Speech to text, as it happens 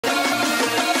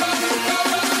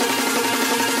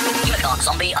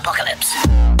zombie apocalypse.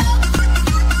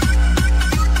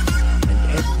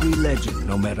 And every legend,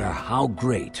 no matter how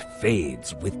great,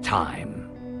 fades with time.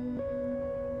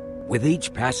 With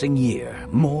each passing year,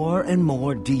 more and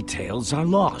more details are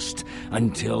lost,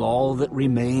 until all that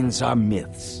remains are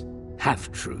myths,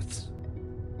 half-truths.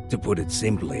 To put it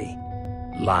simply,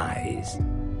 lies.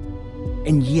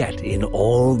 And yet, in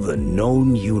all the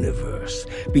known universe,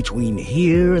 between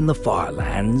here and the far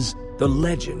lands, the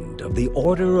legend of the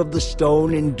Order of the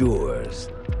Stone endures,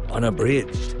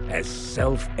 unabridged as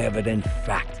self-evident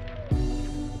fact.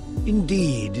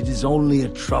 Indeed, it is only a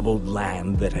troubled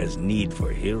land that has need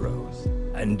for heroes,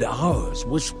 and ours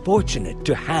was fortunate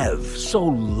to have, so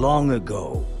long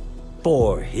ago,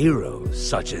 4 heroes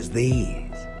such as these.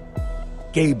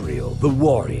 Gabriel the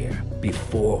warrior,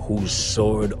 before whose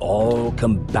sword all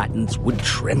combatants would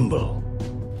tremble.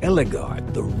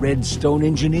 Eligard the redstone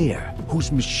engineer,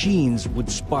 whose machines would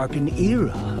spark an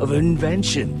era of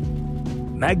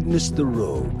invention. Magnus the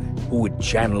rogue, who would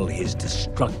channel his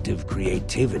destructive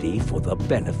creativity for the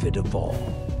benefit of all.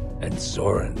 And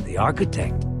Zoran the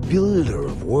architect, builder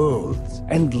of worlds,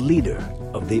 and leader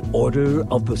of the Order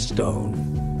of the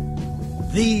Stone.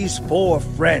 These 4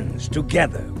 friends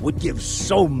together would give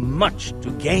so much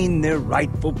to gain their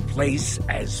rightful place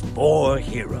as 4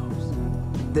 heroes.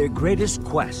 Their greatest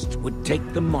quest would take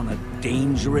them on a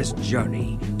dangerous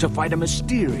journey to fight a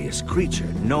mysterious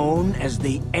creature known as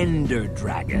the Ender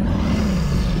Dragon.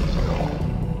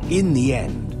 In the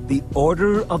end, the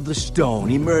Order of the Stone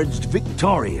emerged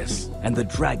victorious, and the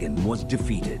dragon was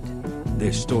defeated.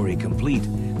 Their story complete,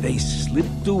 they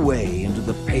slipped away into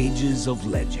the pages of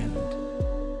legend.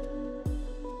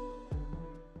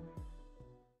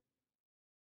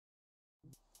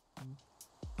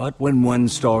 But when one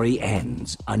story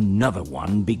ends, another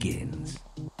one begins.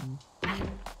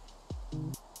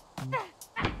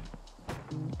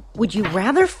 Would you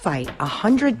rather fight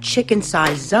 100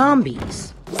 chicken-sized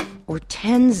zombies or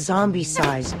 10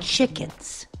 zombie-sized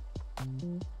chickens?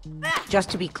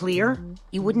 Just to be clear,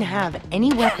 you wouldn't have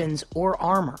any weapons or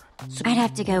armor. So I'd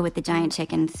have to go with the giant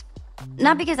chickens.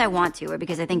 Not because I want to or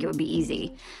because I think it would be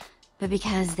easy, but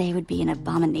because they would be an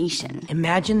abomination.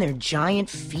 imagine their giant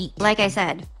feet. Like I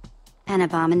said, an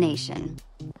abomination.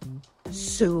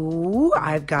 So,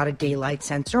 I've got a daylight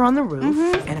sensor on the roof,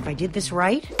 and if I did this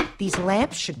right, these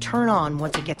lamps should turn on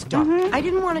once it gets dark. I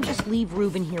didn't want to just leave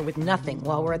Reuben here with nothing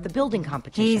while we're at the building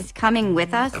competition. He's coming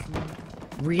with us?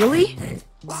 Really?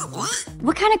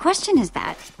 What kind of question is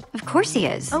that? Of course he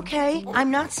is. Okay,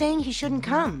 I'm not saying he shouldn't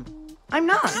come. I'm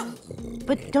not.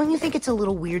 But don't you think it's a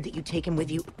little weird that you take him with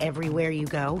you everywhere you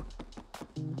go?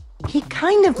 He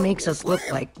kind of makes us look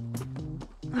like,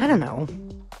 I don't know,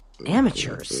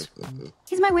 amateurs.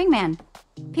 He's my wingman.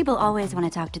 People always want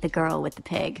to talk to the girl with the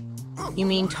pig. You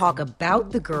mean talk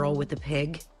about the girl with the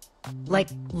pig? Like,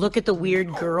 look at the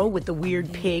weird girl with the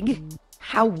weird pig?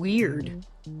 How weird.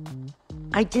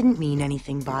 I didn't mean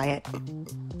anything by it.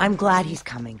 I'm glad he's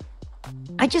coming.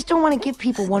 I just don't want to give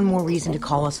people one more reason to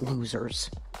call us losers.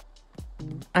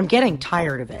 I'm getting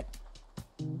tired of it.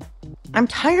 I'm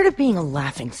tired of being a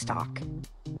laughingstock.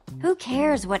 Who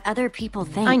cares what other people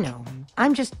think? I know.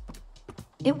 I'm just...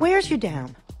 It wears you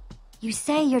down. You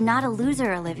say you're not a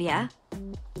loser, Olivia.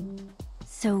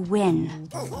 So win.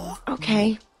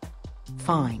 Okay.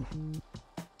 Fine.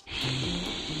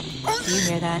 Do you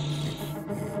hear that?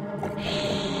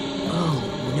 Oh,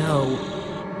 no.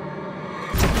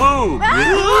 Move!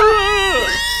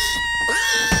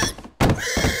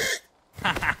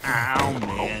 Oh,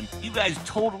 man. You guys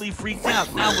totally freaked out.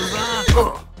 That was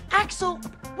awesome. Axel,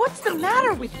 what's the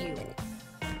matter with you?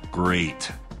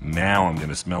 Great. Now I'm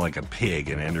gonna smell like a pig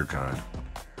in Endercon.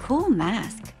 Cool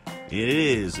mask. It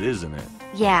is, isn't it?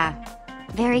 Yeah.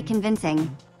 Very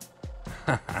convincing.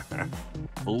 The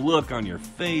look on your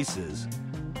faces.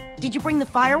 Did you bring the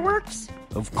fireworks?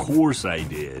 Of course I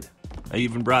did. I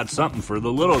even brought something for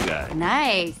the little guy.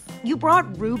 Nice. You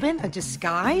brought Reuben a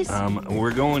disguise?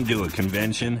 We're going to a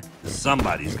convention.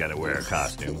 Somebody's gotta wear a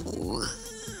costume.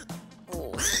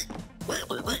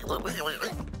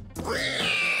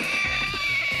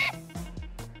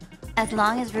 As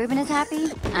long as Reuben is happy,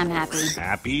 I'm happy.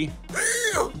 Happy?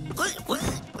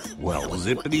 Well,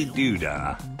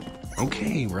 zippity-doo-dah.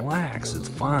 Okay, relax, it's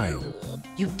fine.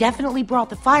 You definitely brought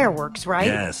the fireworks, right?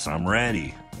 Yes, I'm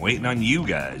ready. Waiting on you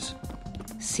guys.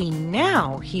 See,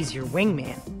 now he's your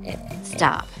wingman.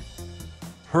 Stop.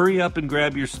 Hurry up and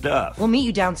grab your stuff. We'll meet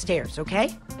you downstairs,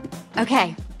 okay?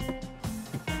 Okay.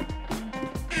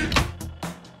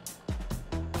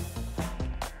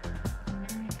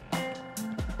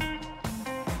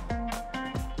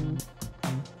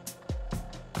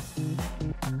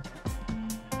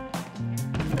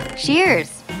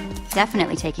 Shears.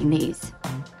 Definitely taking these.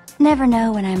 Never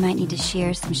know when I might need to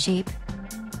shear some sheep.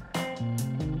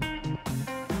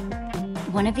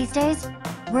 One of these days,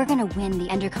 we're gonna win the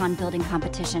Endercon building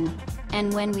competition.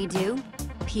 And when we do,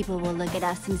 people will look at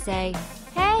us and say,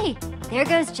 "Hey, there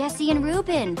goes Jesse and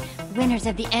Ruben, winners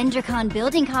of the Endercon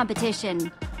building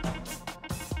competition."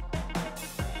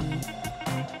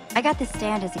 I got this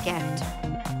stand as a gift,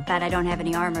 but I don't have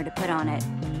any armor to put on it.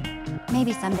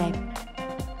 Maybe someday.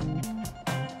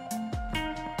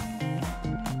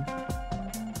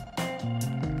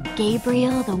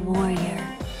 Gabriel the Warrior.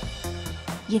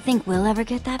 You think we'll ever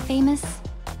get that famous?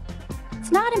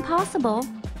 It's not impossible.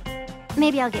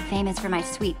 Maybe I'll get famous for my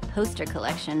sweet poster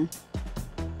collection.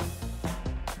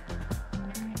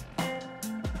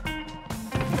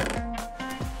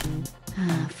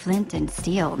 Flint and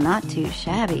steel, not too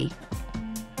shabby.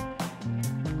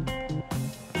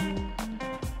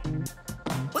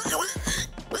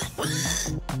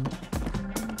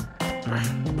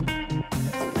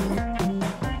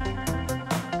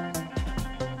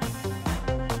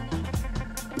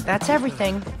 That's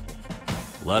everything.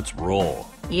 Let's roll.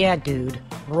 Yeah, dude.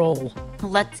 Roll.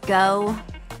 Let's go.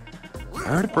 I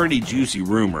heard a pretty juicy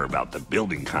rumor about the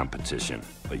building competition,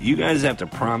 but you guys have to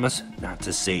promise not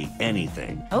to say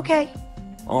anything. Okay.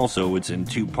 Also, it's in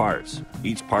 2 parts,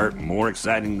 each part more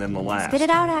exciting than the last. Spit it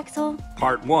out, Axel.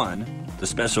 Part 1, the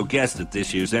special guest at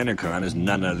this year's Endercon is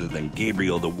none other than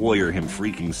Gabriel the Warrior him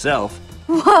freaking self.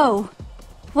 Whoa!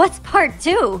 What's part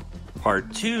 2?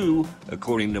 Part 2,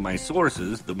 according to my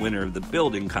sources, the winner of the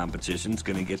building competition's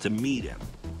gonna get to meet him.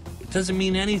 It doesn't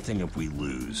mean anything if we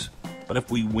lose, but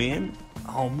if we win,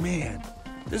 oh man,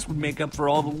 this would make up for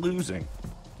all the losing.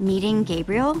 Meeting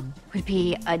Gabriel would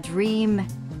be a dream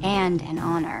and an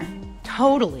honor.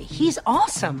 Totally. He's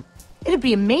awesome. It'd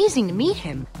be amazing to meet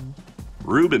him.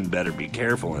 Ruben better be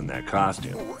careful in that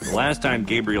costume. The last time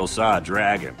Gabriel saw a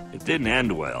dragon, it didn't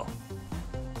end well.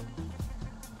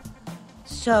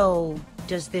 So,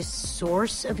 does this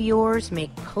source of yours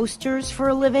make posters for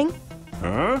a living?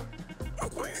 Huh?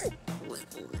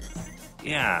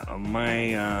 Yeah,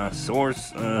 my,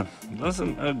 source,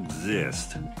 doesn't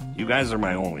exist. You guys are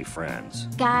my only friends.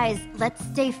 Guys, let's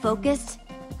stay focused.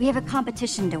 We have a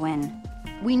competition to win.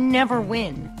 We never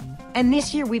win. And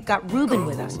this year we've got Ruben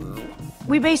with us.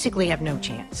 We basically have no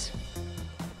chance.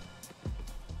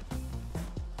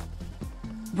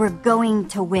 We're going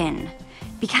to win.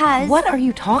 Because... What are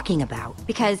you talking about?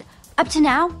 Because up to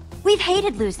now, we've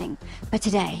hated losing. But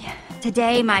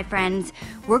today, my friends,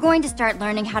 we're going to start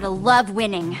learning how to love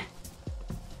winning.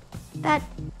 That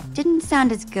didn't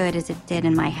sound as good as it did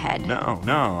in my head. No,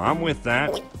 I'm with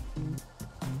that.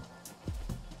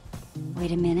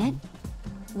 Wait a minute.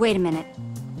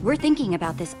 We're thinking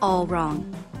about this all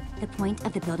wrong. The point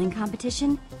of the building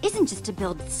competition isn't just to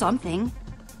build something.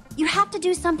 You have to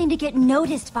do something to get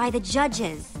noticed by the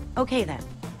judges. Okay then.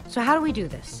 So how do we do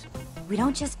this? We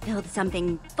don't just build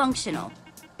something functional.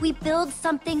 We build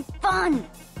something fun.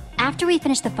 After we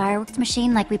finish the fireworks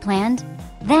machine like we planned,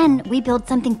 then we build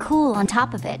something cool on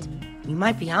top of it. You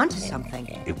might be onto something.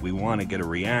 If we want to get a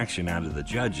reaction out of the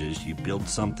judges, you build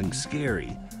something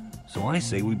scary. So I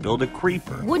say we build a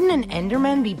creeper. Wouldn't an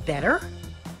Enderman be better?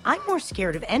 I'm more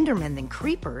scared of Endermen than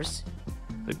creepers.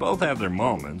 They both have their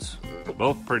moments.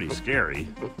 Both pretty scary.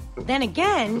 Then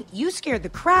again, you scared the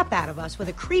crap out of us with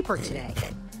a creeper today.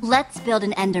 Let's build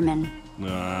an Enderman.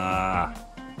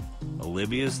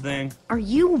 Olivia's thing? Are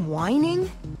you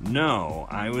whining? No,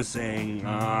 I was saying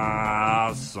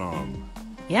awesome.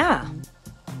 Yeah.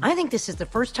 I think this is the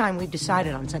first time we've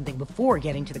decided on something before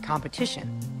getting to the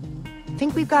competition.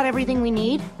 Think we've got everything we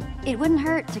need? It wouldn't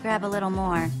hurt to grab a little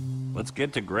more. Let's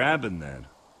get to grabbing then.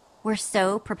 We're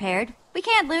so prepared. We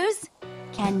can't lose.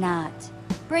 Cannot.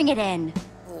 Bring it in.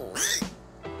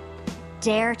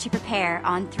 Dare to prepare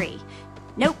on 3.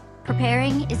 Nope.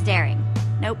 Preparing is daring.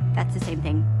 Nope, that's the same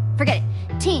thing. Forget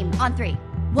it. Team on 3.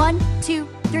 1, 2,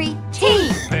 3,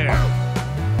 team! Prepare.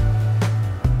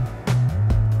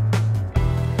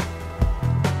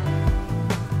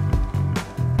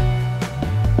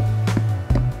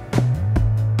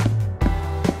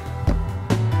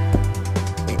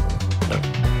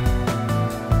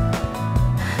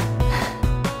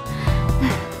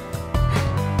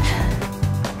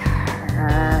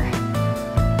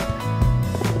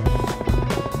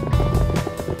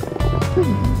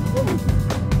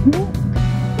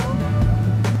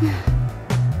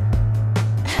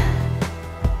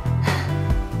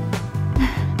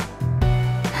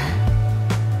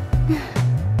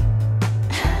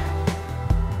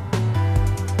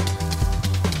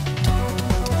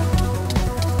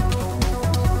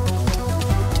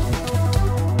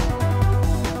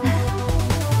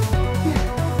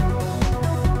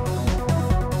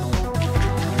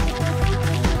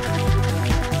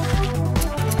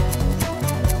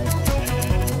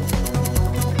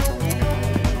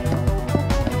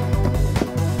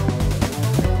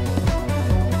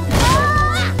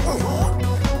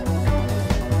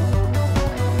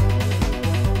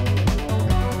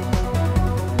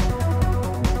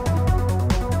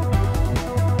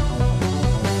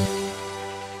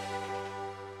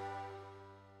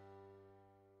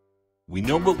 We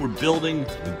know what we're building.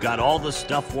 We've got all the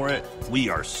stuff for it. We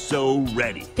are so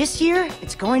ready. This year,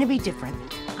 it's going to be different.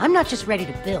 I'm not just ready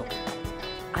to build.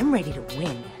 I'm ready to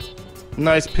win.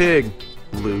 Nice pig,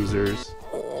 losers.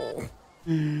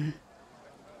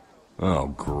 Oh,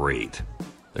 great.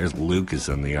 There's Lucas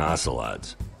and the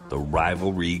Ocelots. The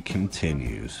rivalry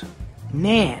continues.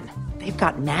 Man, they've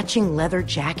got matching leather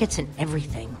jackets and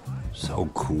everything.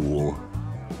 So cool.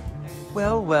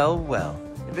 Well, well, well.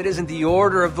 If it isn't the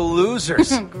order of the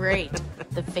losers. Great.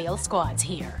 The fail squad's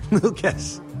here.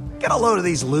 Lucas, get a load of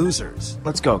these losers.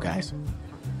 Let's go, guys.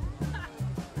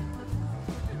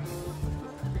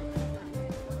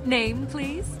 Name,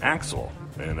 please? Axel.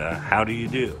 And how do you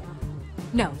do?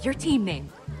 No, your team name.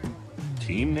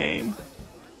 Team name?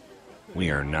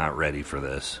 We are not ready for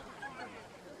this.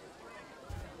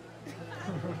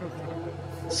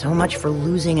 So much for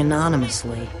losing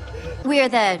anonymously. We're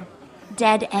the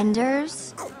Dead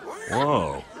Enders.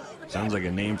 Whoa. Sounds like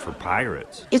a name for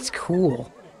pirates. It's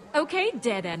cool. Okay,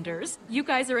 Dead Enders. You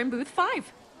guys are in booth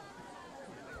 5.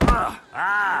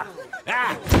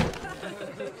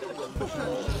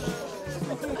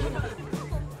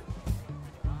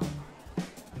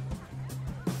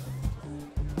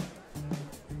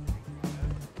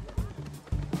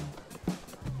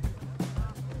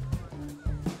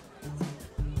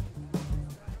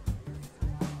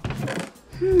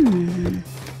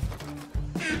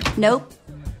 Nope.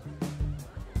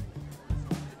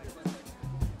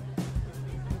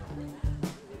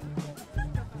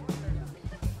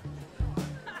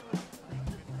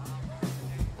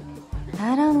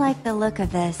 I don't like the look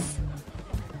of this.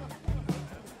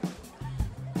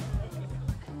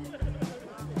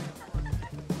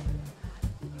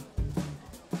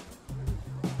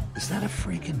 Is that a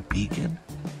freaking beacon?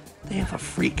 They have a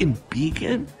freaking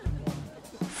beacon?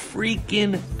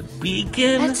 Freaking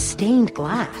beacon? That's stained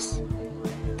glass.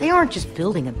 They aren't just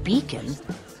building a beacon.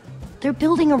 They're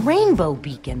building a rainbow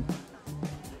beacon.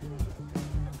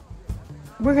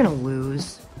 We're gonna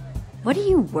lose. What are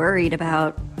you worried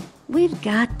about? We've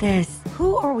got this.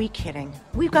 Who are we kidding?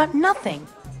 We've got nothing.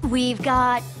 We've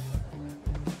got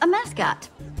a mascot.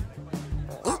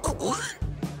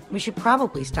 We should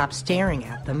probably stop staring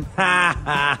at them. Ha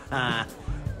ha ha.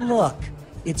 Look,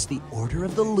 it's the order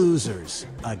of the losers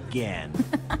again.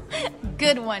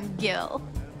 Good one, Gil.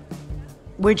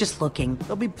 We're just looking.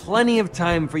 There'll be plenty of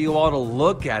time for you all to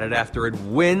look at it after it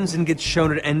wins and gets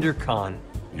shown at EnderCon.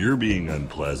 You're being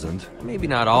unpleasant. Maybe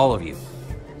not all of you.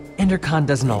 EnderCon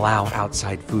doesn't allow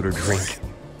outside food or drink.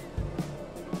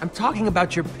 I'm talking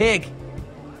about your pig.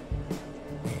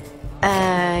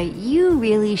 You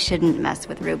really shouldn't mess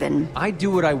with Ruben. I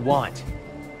do what I want.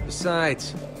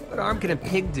 Besides, what harm can a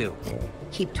pig do?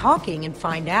 Keep talking and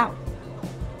find out.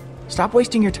 Stop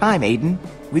wasting your time, Aiden.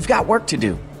 We've got work to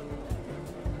do.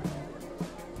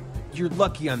 You're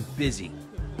lucky I'm busy.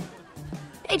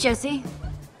 Hey, Josie.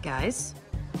 Guys.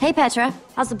 Hey, Petra.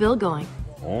 How's the build going?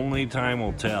 Only time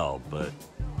will tell, but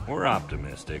we're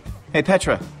optimistic. Hey,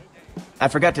 Petra. I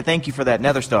forgot to thank you for that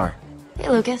nether star. Hey,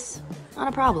 Lucas. Not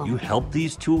a problem. You help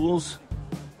these tools?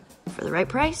 For the right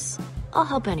price, I'll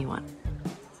help anyone.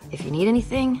 If you need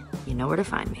anything, you know where to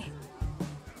find me.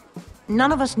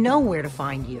 None of us know where to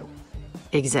find you.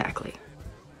 Exactly.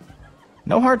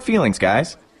 No hard feelings,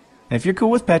 guys. And if you're cool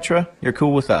with Petra, you're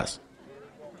cool with us.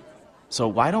 So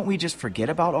why don't we just forget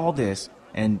about all this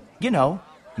and,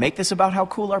 make this about how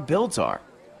cool our builds are?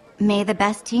 May the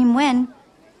best team win.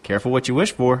 Careful what you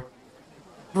wish for.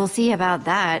 We'll see about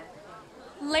that.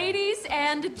 Ladies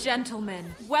and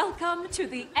gentlemen, welcome to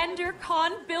the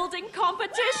EnderCon building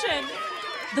competition.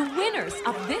 The winners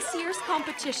of this year's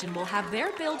competition will have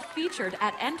their build featured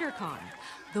at EnderCon.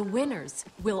 The winners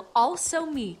will also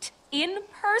meet, in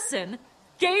person,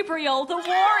 Gabriel the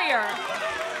Warrior.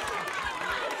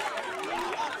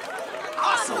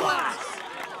 Ocelots!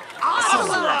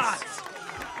 Ocelots!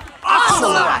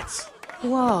 Ocelots!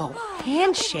 Whoa,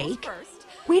 handshake?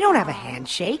 We don't have a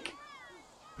handshake.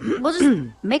 We'll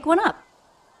just make one up.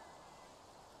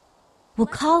 We'll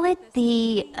call it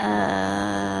the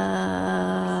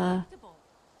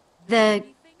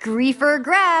Griefer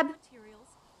Grab.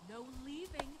 No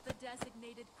leaving the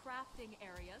designated crafting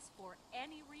areas for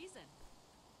any reason.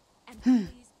 And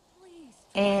please.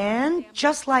 And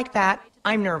just like that,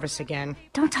 I'm nervous again.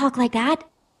 Don't talk like that.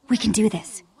 We can do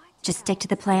this. Just stick to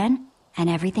the plan, and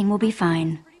everything will be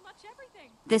fine. Pretty much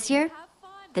everything. This year, Have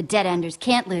fun. the Dead Enders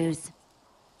can't lose.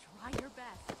 Try your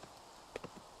best.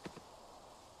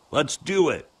 Let's do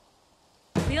it.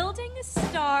 Building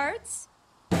starts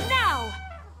now.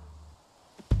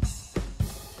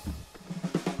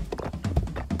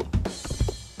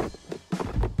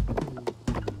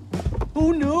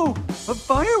 Oh no! A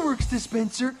fireworks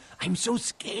dispenser? I'm so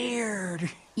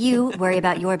scared. You worry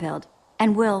about your build,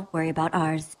 and we'll worry about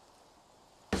ours.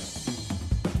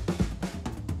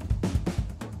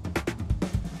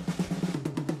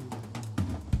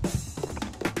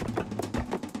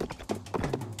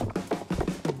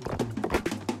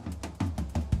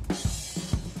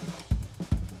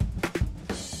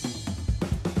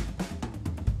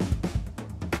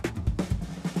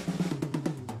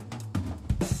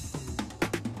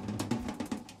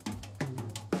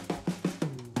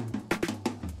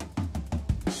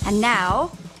 And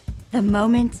now, the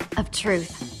moment of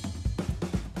truth.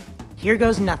 Here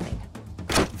goes nothing.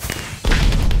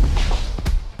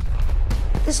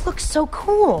 This looks so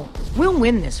cool. We'll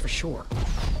win this for sure.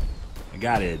 I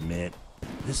gotta admit,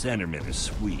 this Enderman is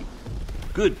sweet.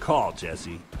 Good call,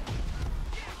 Jesse.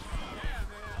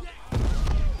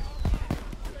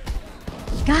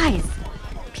 Guys,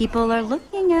 people are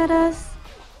looking at us.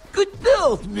 Good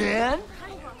build, man.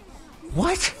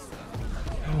 What?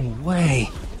 No way.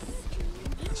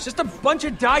 It's just a bunch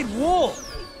of dyed wool.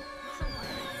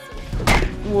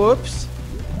 Whoops.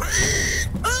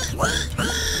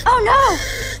 Oh no!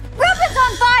 Reuben's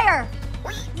on fire!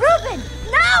 Reuben,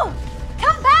 no!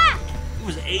 Come back! It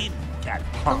was Aiden, that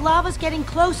The punk. lava's getting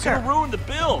closer. Gonna ruin the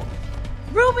build.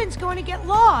 Reuben's going to get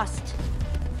lost.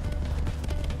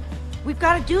 We've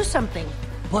got to do something.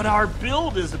 But our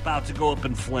build is about to go up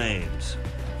in flames.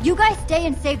 You guys stay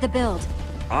and save the build.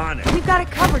 On it. We've got it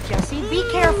covered, Jesse. Be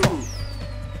careful.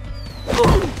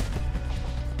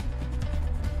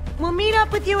 We'll meet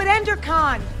up with you at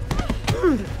EnderCon.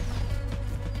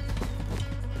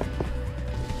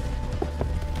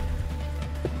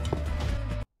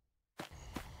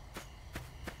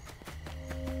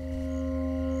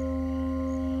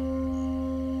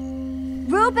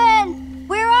 Reuben,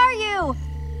 where are you?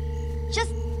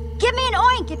 Just give me an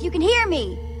oink if you can hear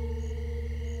me.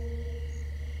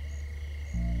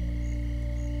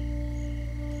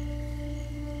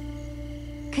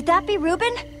 Could that be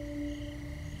Reuben?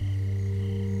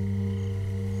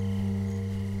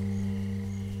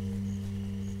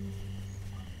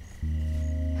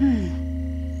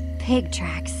 Pig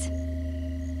tracks.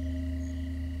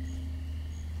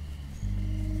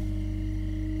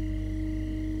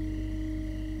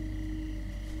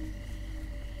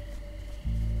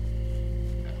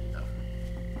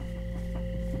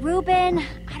 Reuben,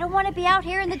 I don't want to be out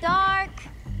here in the dark.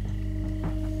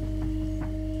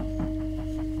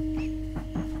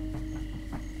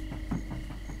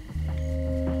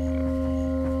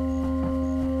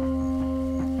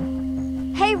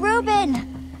 Hey, Reuben!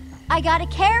 I got a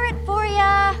carrot for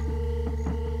ya!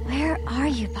 Where are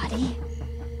you, buddy?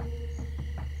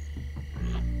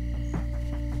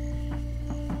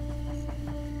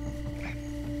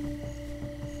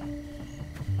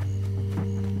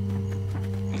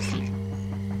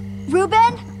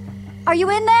 Reuben? Are you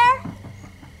in there?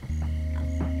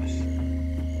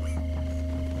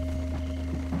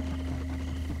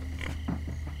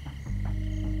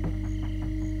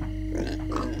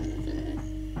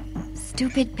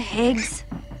 Stupid pigs.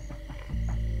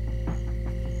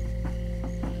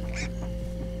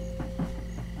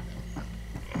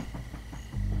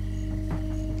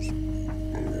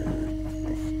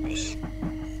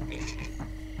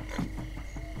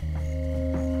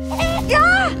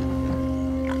 Ah!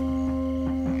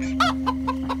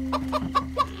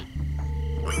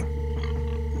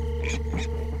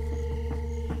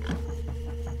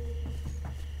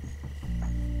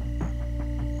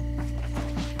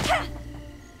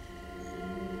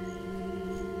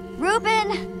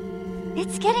 Reuben,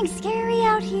 it's getting scary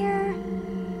out here.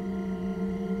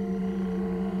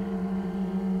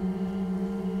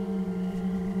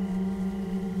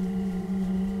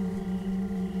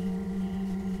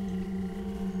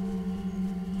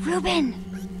 Reuben!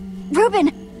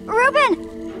 Reuben! Reuben!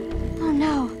 Oh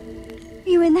no.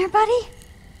 You in there, buddy?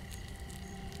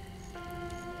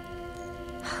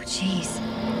 Oh, jeez.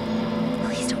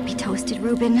 Please don't be toasted,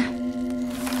 Reuben.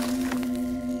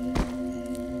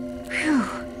 Phew.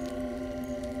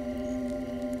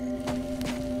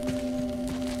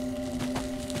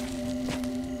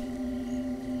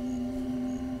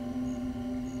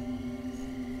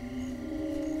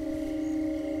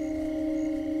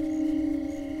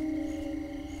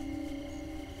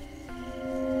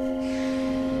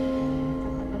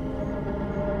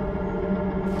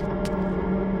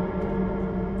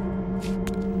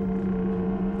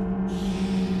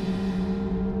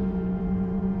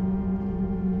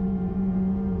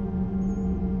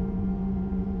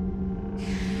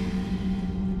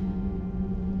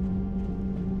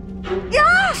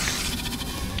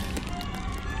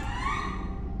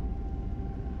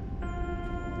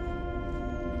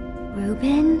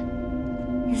 Reuben?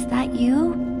 Is that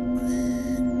you?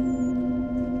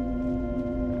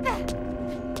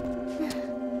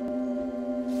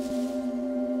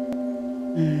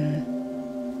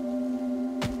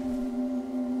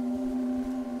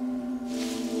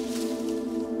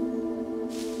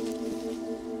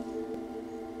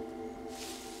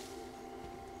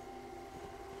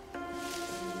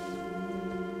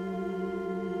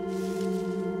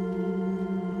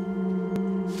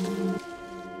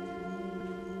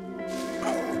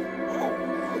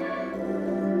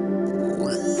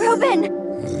 Reuben!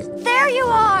 There you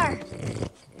are!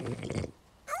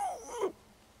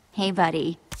 Hey,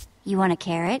 buddy. You want a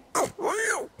carrot?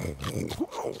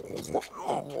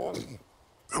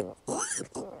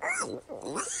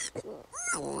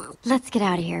 Let's get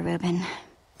out of here, Reuben.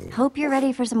 Hope you're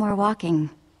ready for some more walking.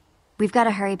 We've got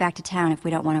to hurry back to town if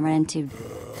we don't want to run into...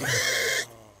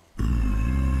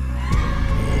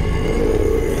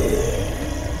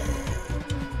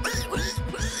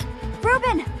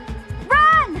 Reuben!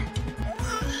 Run!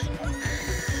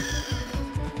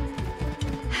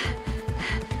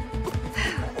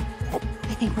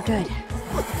 I think we're good.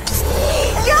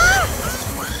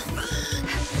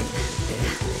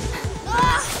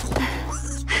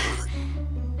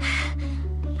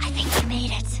 I think we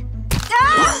made it.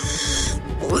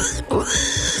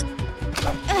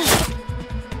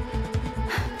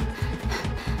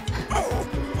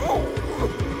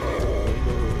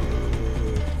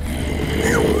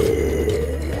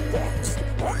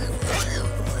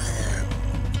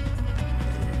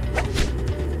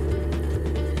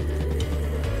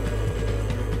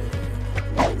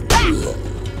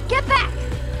 Get back!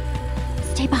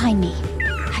 Stay behind me.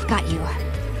 I've got you.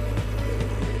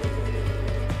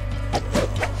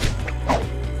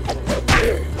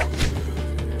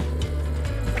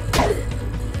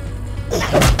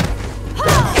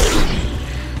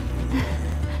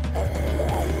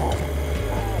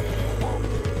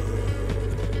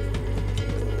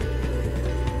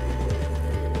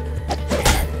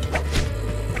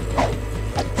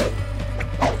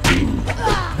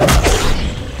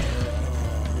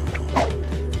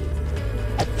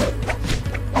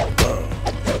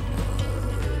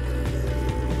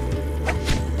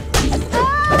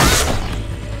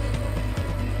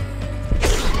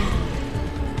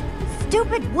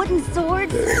 Stupid wooden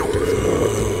swords!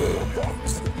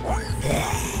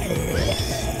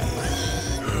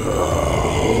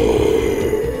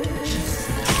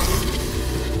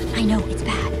 I know, it's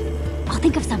bad. I'll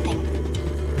think of something.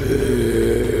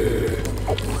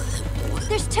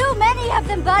 There's too many of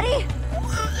them, buddy!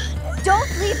 Don't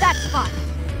leave that spot,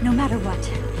 no matter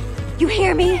what. You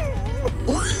hear me?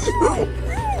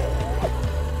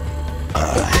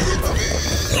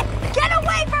 Get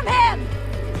away from him!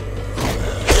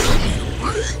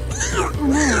 Oh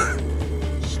no,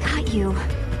 he got you.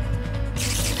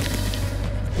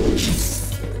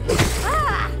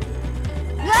 Ah!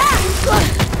 Ah!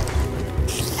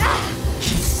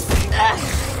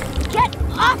 Get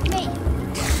off me!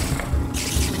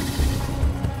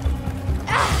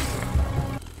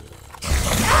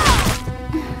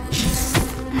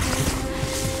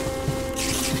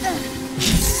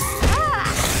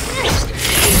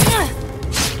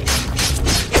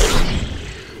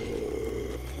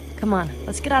 Come on,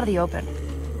 let's get out of the open.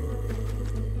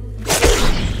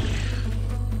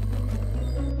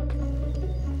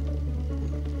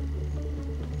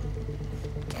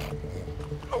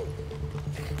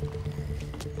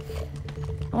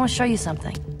 I want to show you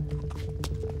something.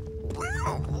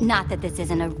 Not that this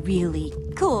isn't a really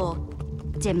cool,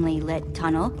 dimly lit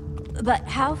tunnel, but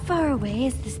how far away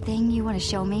is this thing you want to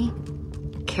show me?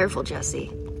 Careful,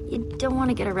 Jesse. You don't want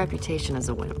to get a reputation as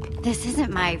a wimp. This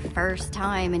isn't my first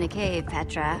time in a cave,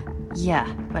 Petra.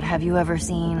 Yeah, but have you ever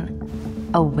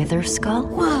seen a wither skull?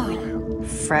 Whoa!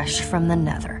 Fresh from the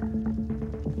nether.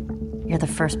 You're the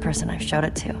first person I've showed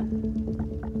it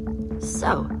to.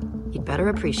 So, you'd better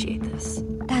appreciate this.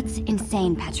 That's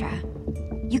insane, Petra.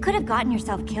 You could have gotten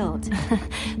yourself killed.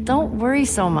 Don't worry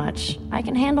so much. I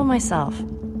can handle myself.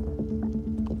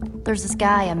 There's this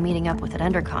guy I'm meeting up with at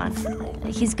EnderCon.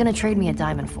 He's gonna trade me a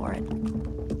diamond for it.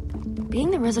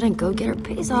 Being the resident go-getter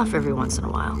pays off every once in a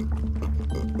while.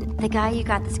 The guy you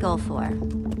got the skull for.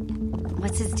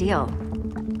 What's his deal?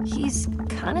 He's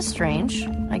kinda strange,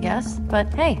 I guess.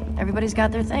 But hey, everybody's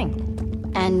got their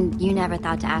thing. And you never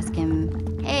thought to ask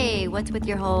him, hey, what's with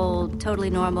your whole totally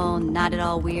normal, not at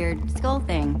all weird skull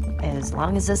thing? As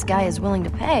long as this guy is willing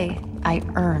to pay, I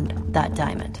earned that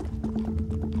diamond.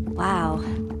 Wow.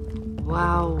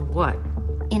 Wow, what?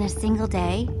 In a single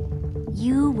day,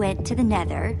 you went to the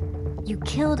nether, you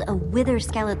killed a wither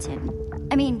skeleton.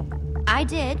 I mean, I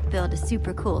did build a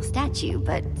super cool statue,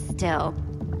 but still.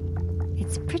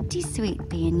 It's pretty sweet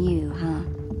being you, huh?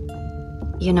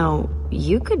 You know,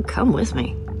 you could come with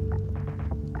me.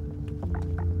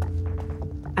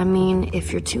 I mean,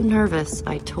 if you're too nervous,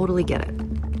 I totally get it.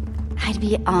 I'd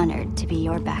be honored to be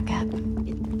your backup.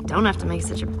 You don't have to make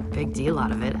such a big deal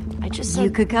out of it. I just said...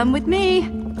 You could come with me.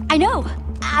 I know.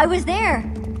 I was there.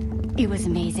 It was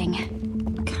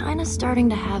amazing. Kinda starting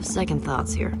to have second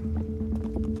thoughts here.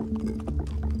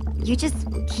 You just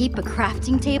keep a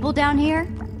crafting table down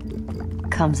here?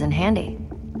 Comes in handy.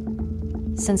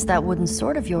 Since that wooden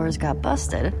sword of yours got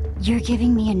busted... You're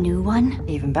giving me a new one?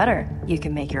 Even better, you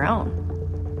can make your own.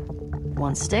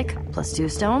 1 stick plus 2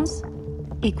 stones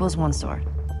equals 1 sword.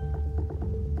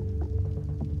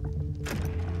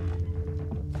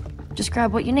 Just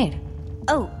grab what you need.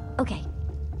 Oh, okay.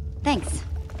 Thanks.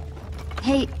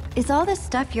 Hey, is all this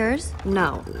stuff yours?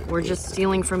 No, we're just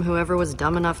stealing from whoever was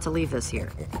dumb enough to leave this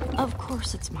here. Of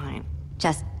course it's mine.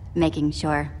 Just making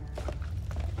sure.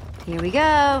 Here we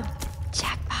go.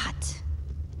 Jackpot.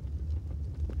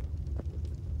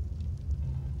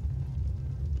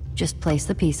 Just place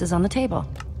the pieces on the table.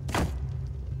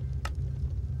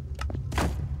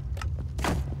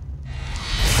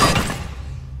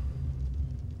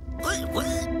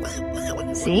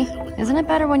 See? Isn't it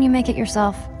better when you make it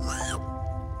yourself?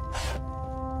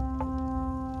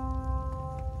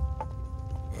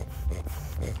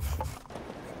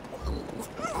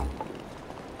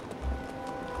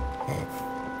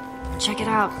 Check it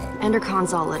out.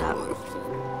 Endercon's all lit up.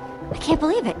 I can't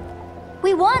believe it.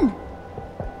 We won!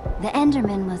 The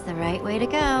Enderman was the right way to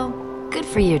go. Good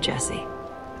for you, Jesse.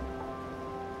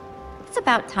 It's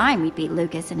about time we beat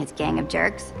Lucas and his gang of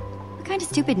jerks. What kind of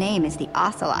stupid name is the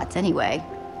Ocelots, anyway?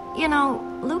 You know,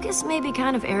 Lucas may be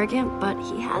kind of arrogant, but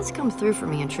he has come through for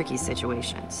me in tricky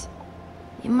situations.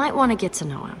 You might want to get to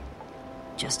know him.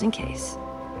 Just in case.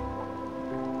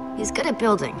 He's good at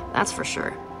building, that's for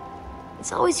sure.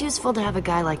 It's always useful to have a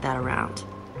guy like that around,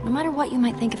 no matter what you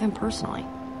might think of him personally.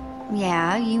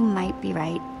 Yeah, you might be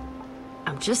right.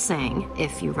 I'm just saying,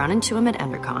 if you run into him at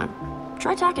EnderCon,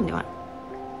 try talking to him.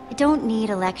 I don't need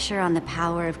a lecture on the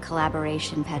power of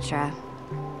collaboration, Petra.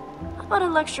 How about a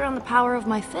lecture on the power of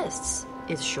my fists?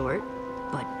 It's short,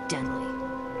 but deadly.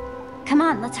 Come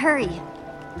on, let's hurry.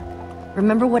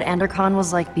 Remember what EnderCon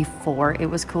was like before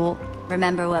it was cool?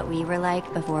 Remember what we were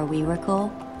like before we were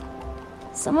cool?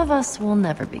 Some of us will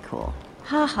never be cool.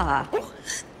 Haha.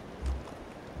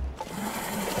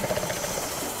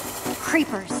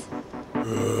 Creepers.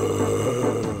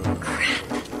 Crap.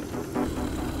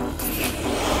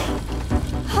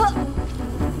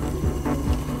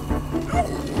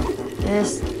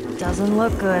 This doesn't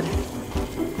look good.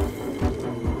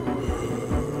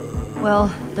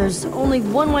 Well, there's only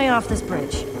one way off this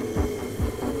bridge.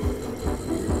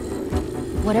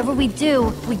 Whatever we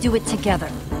do it together.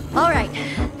 All right.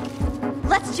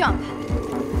 Let's jump.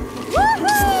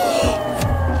 Woohoo!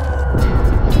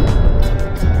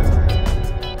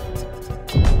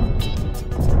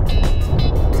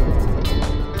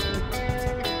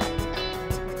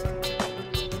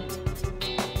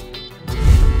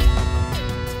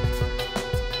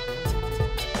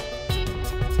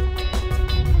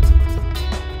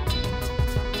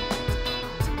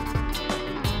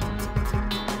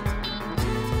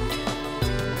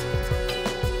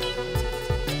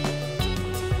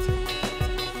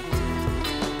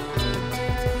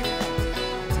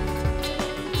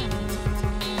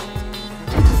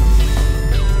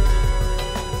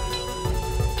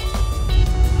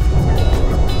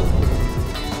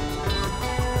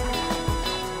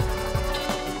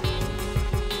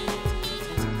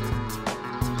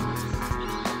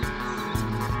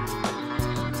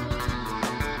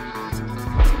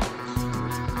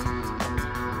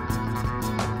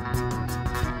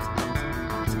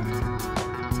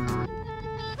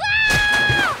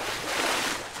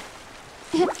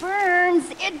 It burns!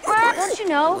 It burns! Don't you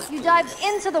know? You dive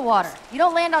into the water. You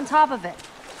don't land on top of it.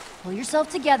 Pull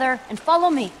yourself together and follow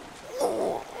me.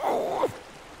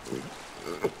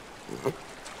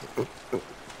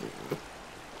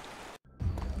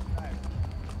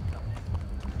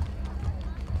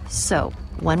 So,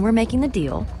 when we're making the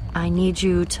deal, I need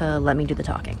you to let me do the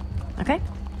talking, okay?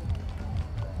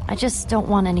 I just don't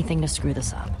want anything to screw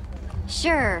this up.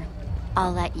 Sure.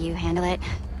 I'll let you handle it.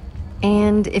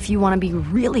 And if you want to be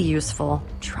really useful,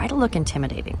 try to look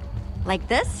intimidating. Like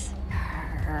this?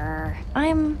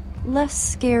 I'm less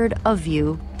scared of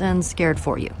you than scared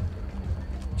for you.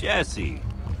 Jesse.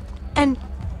 And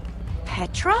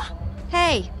Petra?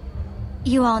 Hey.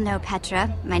 You all know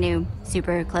Petra, my new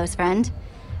super close friend.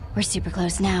 We're super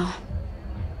close now.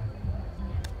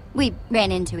 We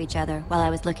ran into each other while I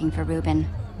was looking for Reuben.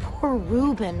 Poor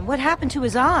Reuben. What happened to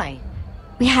his eye?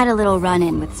 We had a little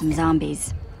run-in with some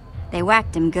zombies. They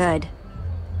whacked him good.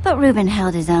 But Reuben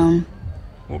held his own.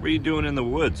 What were you doing in the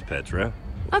woods, Petra?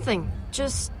 Nothing.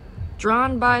 Just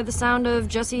drawn by the sound of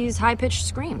Jessie's high-pitched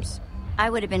screams. I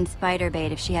would have been spider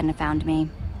bait if she hadn't found me.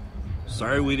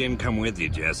 Sorry we didn't come with you,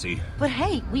 Jessie. But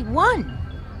hey, we won.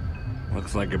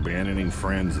 Looks like abandoning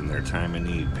friends in their time of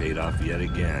need paid off yet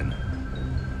again.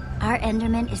 Our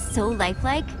Enderman is so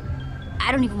lifelike,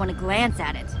 I don't even want to glance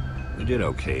at it. We did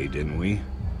okay, didn't we?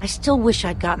 I still wish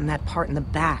I'd gotten that part in the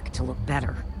back to look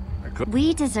better.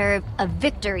 We deserve a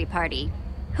victory party.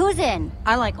 Who's in?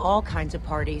 I like all kinds of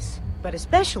parties, but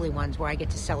especially ones where I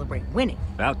get to celebrate winning.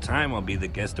 About time I'll be the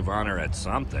guest of honor at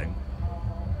something.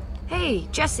 Hey,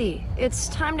 Jessie, it's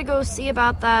time to go see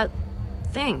about that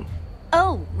thing.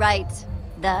 Oh, right.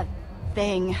 The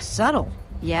thing. Subtle.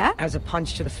 Yeah? As a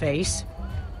punch to the face.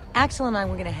 Axel and I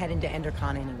were gonna head into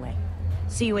EnderCon anyway.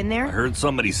 See you in there? I heard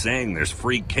somebody saying there's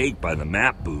free cake by the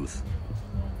map booth.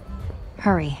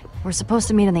 Hurry. We're supposed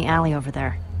to meet in the alley over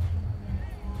there.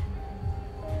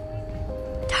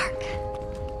 Dark.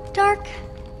 Dark.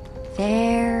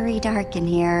 Very dark in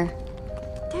here.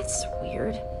 That's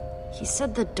weird. He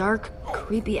said the dark,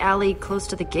 creepy alley close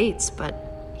to the gates,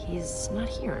 but he's not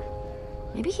here.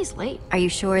 Maybe he's late. Are you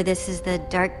sure this is the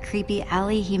dark, creepy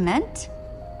alley he meant?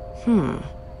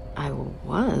 I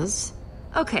was.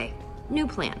 Okay, new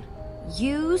plan.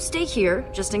 You stay here,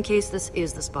 just in case this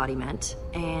is the spot he meant,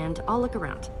 and I'll look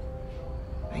around.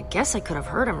 I guess I could have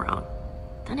heard him wrong.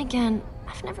 Then again,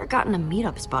 I've never gotten a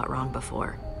meetup spot wrong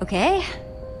before. Okay.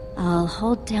 I'll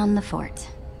hold down the fort.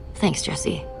 Thanks,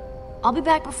 Jessie. I'll be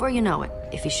back before you know it.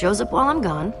 If he shows up while I'm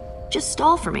gone, just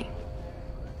stall for me.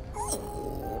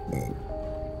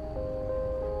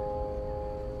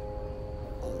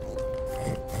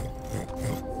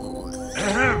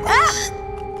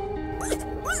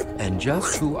 And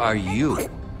just who are you?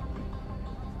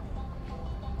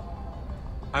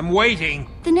 I'm waiting.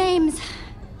 The name's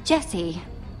Jessie.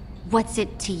 What's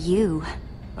it to you?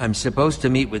 I'm supposed to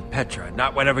meet with Petra,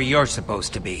 not whatever you're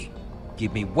supposed to be.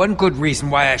 Give me one good reason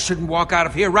why I shouldn't walk out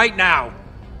of here right now.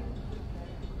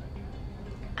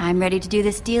 I'm ready to do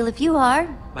this deal if you are.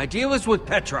 My deal is with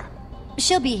Petra.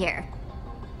 She'll be here.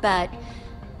 But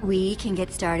we can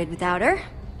get started without her.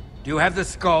 Do you have the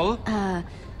skull?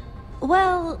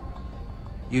 Well...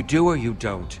 You do or you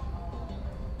don't?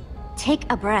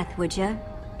 Take a breath, would you?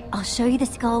 I'll show you the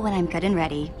skull when I'm good and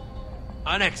ready.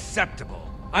 Unacceptable.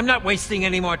 I'm not wasting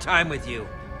any more time with you.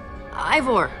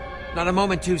 Ivor! Not a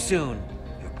moment too soon.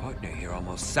 Your partner here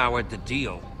almost soured the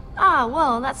deal. Ah,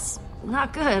 well, that's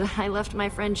not good. I left my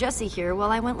friend Jessie here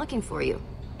while I went looking for you.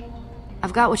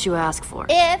 I've got what you asked for.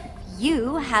 If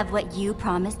you have what you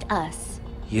promised us.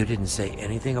 You didn't say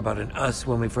anything about an us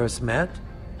when we first met?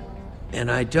 And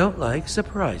I don't like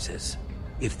surprises.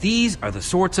 If these are the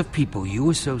sorts of people you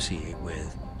associate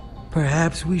with,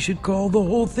 perhaps we should call the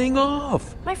whole thing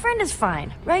off. My friend is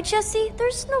fine, right, Jessie?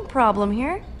 There's no problem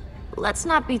here. Let's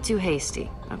not be too hasty,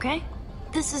 okay?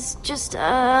 This is just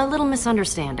a little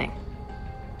misunderstanding.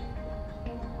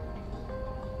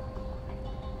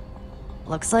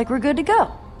 Looks like we're good to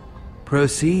go.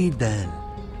 Proceed then.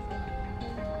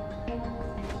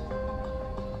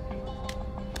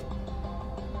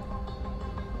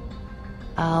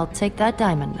 I'll take that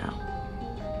diamond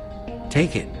now.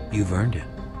 Take it. You've earned it.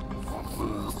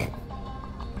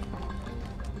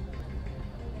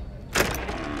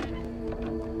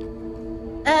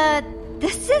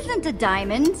 This isn't a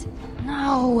diamond.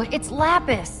 No, it's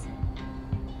lapis.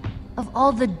 Of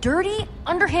all the dirty,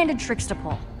 underhanded tricks to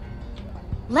pull.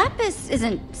 Lapis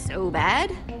isn't so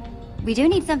bad. We do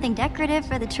need something decorative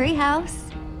for the treehouse.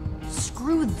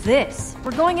 Screw this.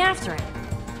 We're going after him.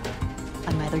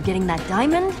 I'm either getting that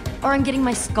diamond, or I'm getting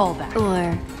my skull back.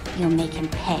 Or you'll make him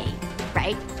pay,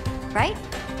 right? Right?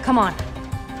 Come on.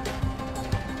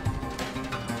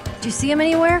 Do you see him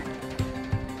anywhere?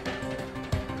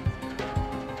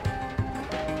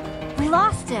 We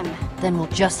lost him. Then we'll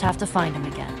just have to find him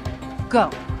again. Go.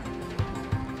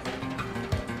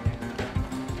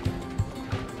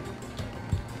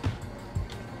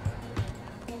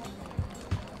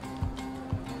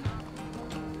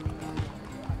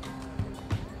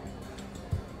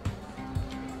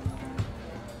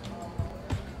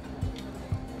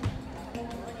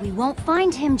 We won't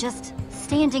find him just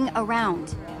standing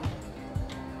around.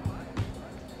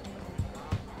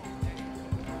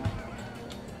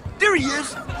 There he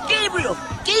is! Gabriel!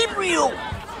 Gabriel!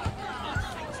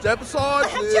 Step aside, I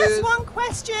have please. just one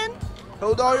question.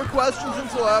 Hold all your questions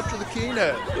until after the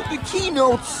keynote. The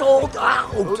keynote sold out!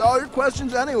 Hold all your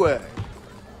questions anyway.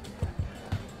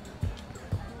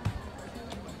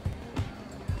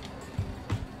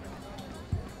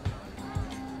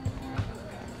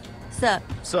 Sup?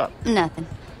 Sup? Nothing.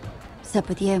 Sup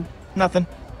with you? Nothing.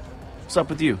 Sup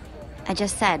with you? I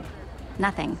just said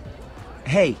nothing.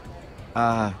 Hey,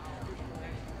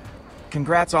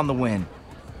 congrats on the win.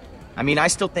 I mean, I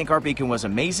still think our beacon was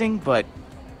amazing, but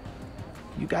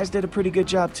you guys did a pretty good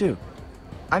job too.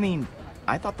 I mean,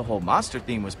 I thought the whole monster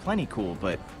theme was plenty cool,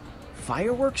 but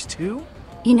fireworks too?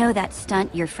 You know that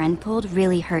stunt your friend pulled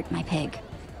really hurt my pig.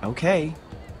 Okay,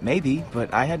 maybe,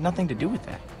 but I had nothing to do with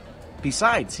that.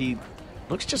 Besides, he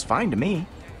looks just fine to me.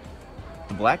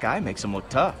 The black eye makes him look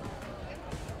tough.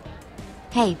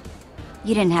 Hey,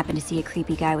 you didn't happen to see a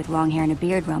creepy guy with long hair and a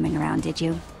beard roaming around, did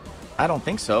you? I don't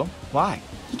think so. Why?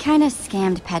 He kinda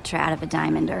scammed Petra out of a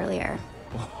diamond earlier.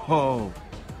 Oh,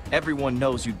 everyone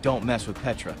knows you don't mess with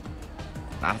Petra.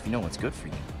 Not if you know what's good for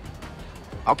you.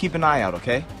 I'll keep an eye out,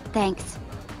 okay? Thanks.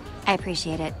 I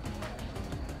appreciate it.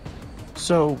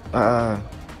 So,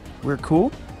 we're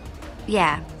cool?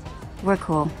 Yeah, we're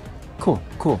cool. Cool.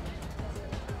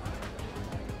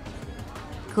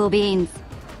 Cool beans.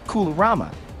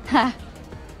 Coolorama. Ha.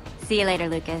 See you later,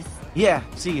 Lucas. Yeah,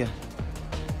 see ya.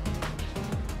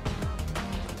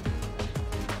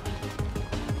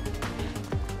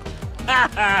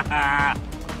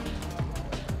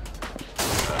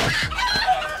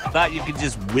 Thought you could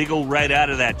just wiggle right out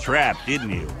of that trap,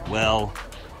 didn't you? Well,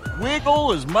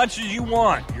 wiggle as much as you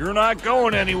want. You're not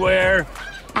going anywhere.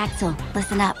 Axel,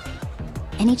 listen up.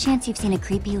 Any chance you've seen a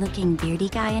creepy-looking beardy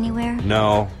guy anywhere?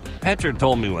 No. Petra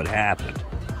told me what happened.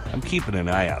 I'm keeping an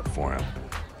eye out for him.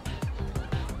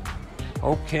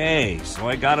 Okay, so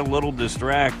I got a little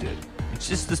distracted. It's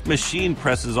just this machine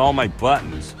presses all my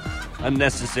buttons.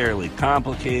 Unnecessarily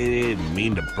complicated and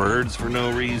mean to birds for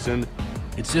no reason.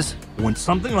 It's just, when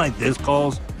something like this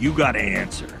calls, you gotta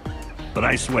answer. But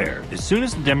I swear, as soon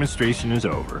as the demonstration is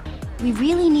over... We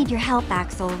really need your help,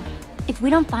 Axel. If we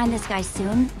don't find this guy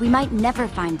soon, we might never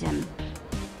find him.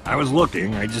 I was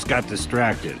looking, I just got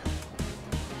distracted.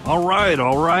 All right,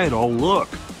 I'll look.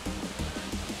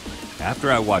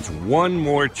 After I watch one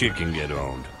more chicken get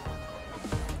owned.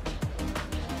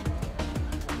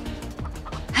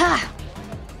 Ha!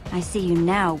 I see you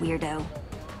now, weirdo.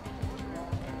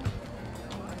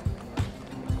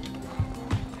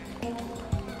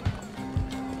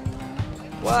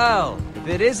 Well, if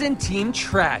it isn't Team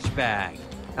Trash Bag.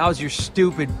 How's your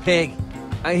stupid pig?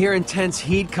 I hear intense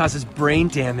heat causes brain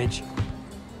damage.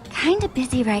 Kinda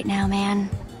busy right now, man.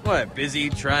 What, busy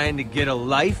trying to get a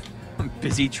life? I'm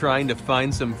busy trying to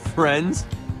find some friends?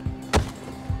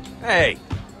 Hey!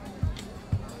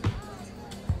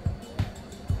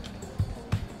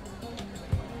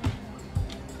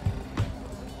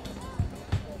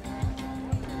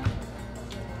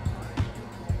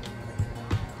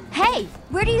 Hey!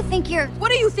 Where do you think you're...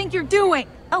 What do you think you're doing?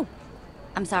 Oh,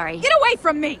 I'm sorry. Get away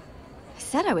from me! I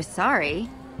said I was sorry.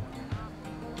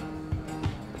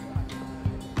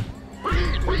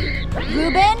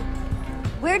 Ruben?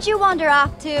 Where'd you wander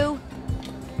off to?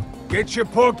 Get your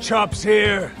pork chops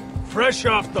here, fresh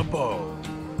off the bone.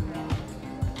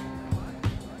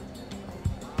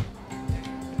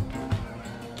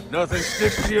 Nothing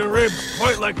sticks to your ribs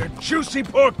quite like a juicy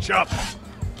pork chop.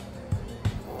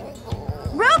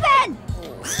 Ruben!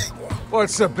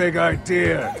 What's the big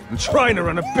idea? I'm trying to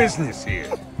run a business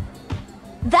here.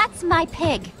 That's my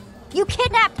pig. You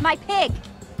kidnapped my pig.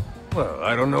 Well,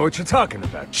 I don't know what you're talking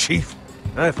about, Chief.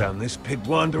 I found this pig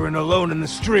wandering alone in the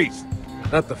streets.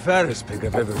 Not the fattest pig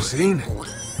I've ever seen.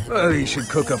 Well, he should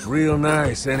cook up real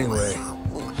nice anyway.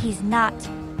 He's not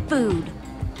food.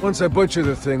 Once I butcher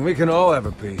the thing, we can all have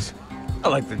a piece. I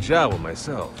like the jowl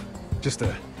myself. Just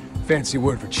a fancy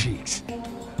word for cheeks.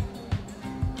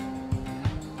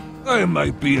 I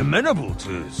might be amenable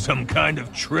to some kind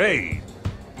of trade.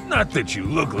 Not that you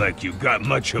look like you got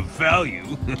much of value.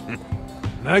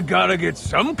 I gotta get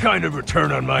some kind of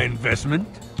return on my investment.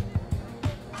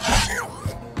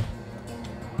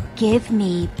 Give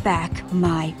me back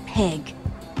my pig.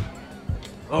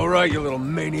 All right, you little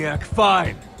maniac.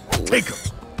 Fine. Take him.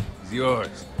 He's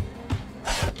yours.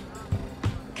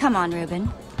 Come on,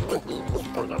 Ruben.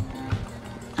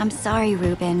 I'm sorry,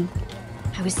 Ruben.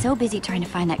 I was so busy trying to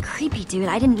find that creepy dude,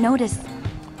 I didn't notice.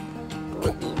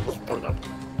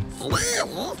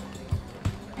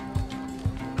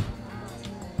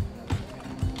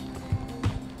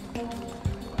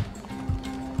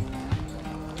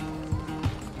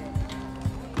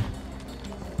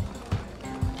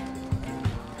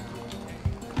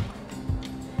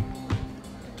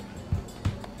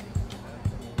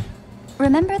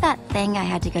 Remember that thing I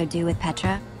had to go do with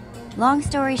Petra? Long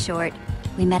story short,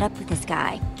 we met up with this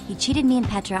guy. He cheated me and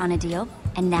Petra on a deal,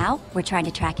 and now we're trying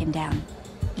to track him down.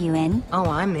 You in? Oh,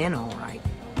 I'm in, all right.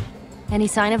 Any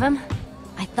sign of him?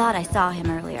 I thought I saw him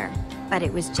earlier, but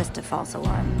it was just a false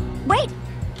alarm. Wait!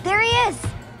 There he is!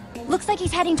 Looks like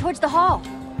he's heading towards the hall.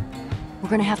 We're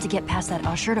gonna have to get past that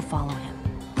usher to follow him.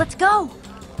 Let's go!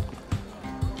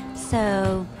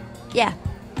 So, yeah.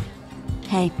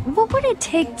 Hey. What would it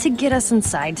take to get us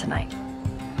inside tonight?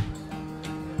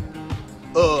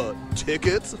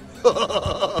 Tickets?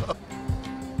 That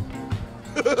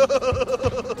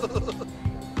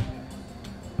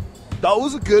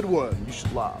was a good one. You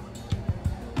should laugh.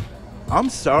 I'm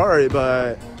sorry,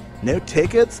 but no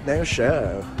tickets, no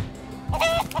show.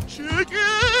 Chicken!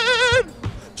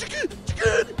 Chicken!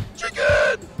 Chicken!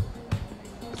 Chicken!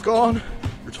 It's gone.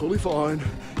 You're totally fine.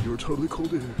 You were totally cool,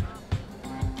 dude.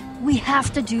 We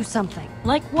have to do something.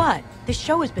 Like what? This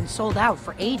show has been sold out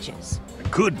for ages. I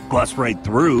could bust right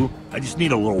through. I just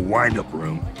need a little wind-up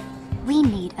room. We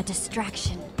need a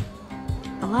distraction.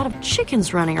 A lot of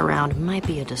chickens running around might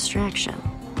be a distraction.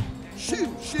 Shoot!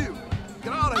 Shoot!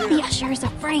 Get out of here! The usher is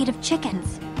afraid of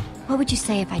chickens. What would you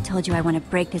say if I told you I want to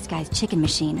break this guy's chicken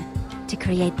machine to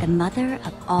create the mother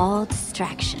of all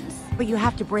distractions? But you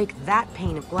have to break that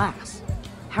pane of glass.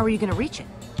 How are you going to reach it?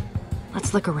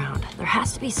 Let's look around. There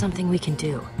has to be something we can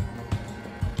do.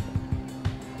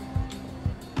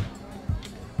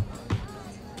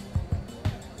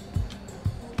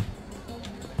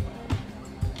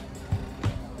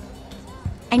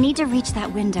 I need to reach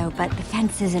that window, but the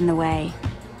fence is in the way.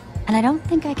 And I don't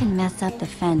think I can mess up the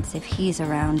fence if he's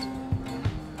around.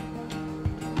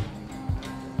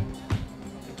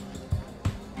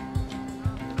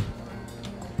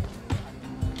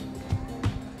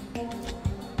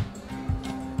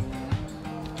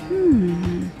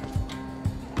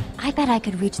 I bet I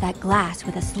could reach that glass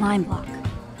with a slime block.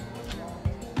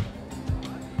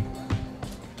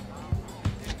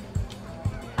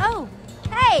 Oh,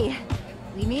 hey!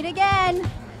 We meet again!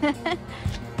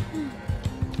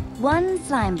 One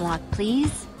slime block,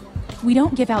 please. We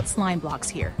don't give out slime blocks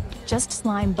here, just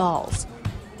slime balls.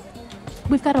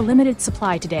 We've got a limited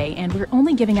supply today, and we're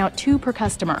only giving out 2 per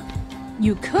customer.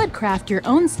 You could craft your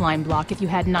own slime block if you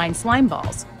had 9 slime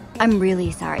balls. I'm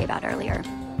really sorry about earlier.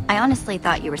 I honestly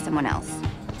thought you were someone else.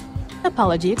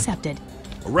 Apology accepted.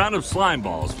 A round of slime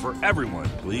balls for everyone,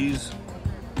 please.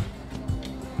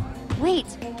 Wait,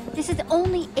 this is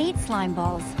only 8 slime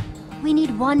balls. We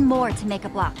need 1 more to make a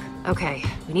block. Okay,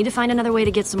 we need to find another way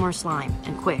to get some more slime,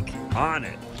 and quick. On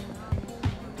it.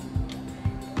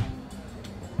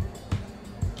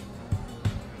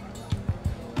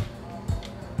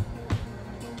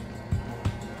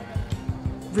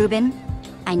 Reuben,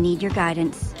 I need your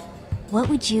guidance. What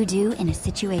would you do in a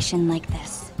situation like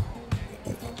this?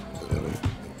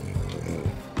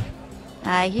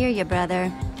 I hear you,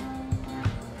 brother.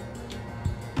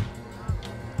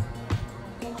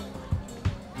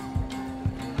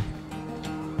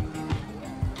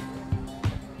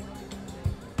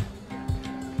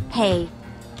 Hey,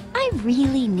 I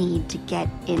really need to get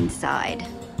inside.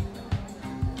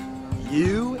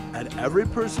 You and every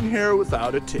person here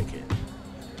without a ticket.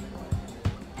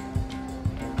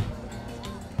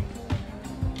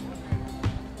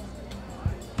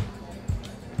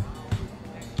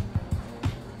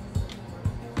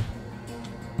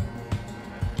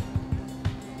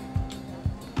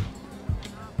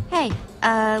 Hey,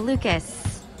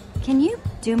 Lucas, can you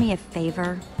do me a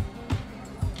favor?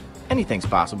 Anything's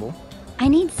possible. I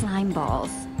need slime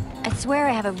balls. I swear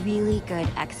I have a really good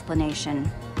explanation.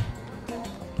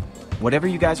 Whatever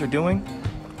you guys are doing,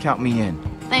 count me in.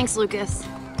 Thanks, Lucas.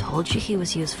 Told you he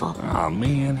was useful. Oh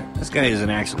man, this guy isn't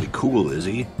actually cool, is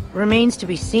he? Remains to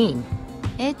be seen.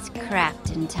 It's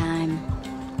crafting time.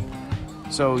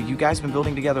 So, you guys been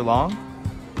building together long?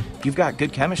 You've got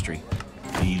good chemistry.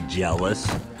 Are you jealous?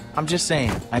 I'm just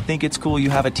saying, I think it's cool you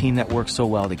have a team that works so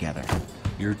well together.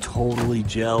 You're totally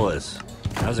jealous.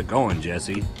 How's it going,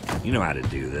 Jesse? You know how to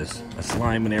do this. A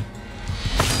slime and everything.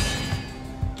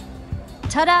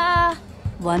 Ta-da!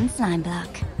 1 slime block.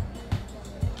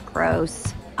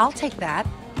 Gross. I'll take that.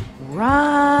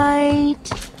 Right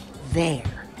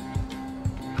there.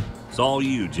 It's all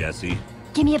you, Jesse.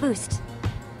 Give me a boost.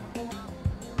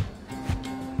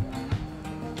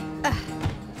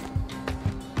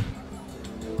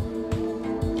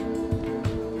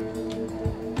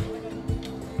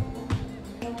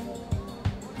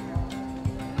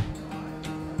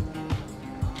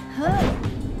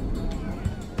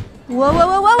 Whoa, whoa,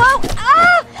 whoa, whoa, whoa!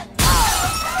 Ah!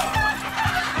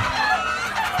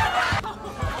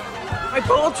 My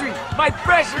poultry! My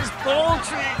precious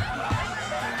poultry!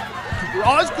 Keep your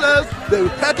eyes closed, they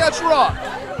would peck at your eye.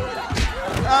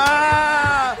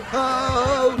 Ah!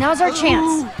 Oh! Now's our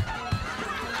chance.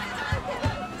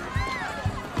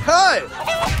 Hey!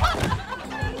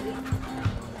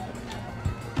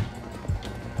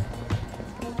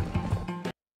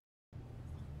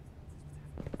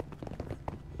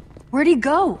 Where'd he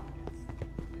go?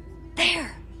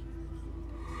 There.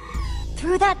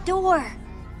 Through that door.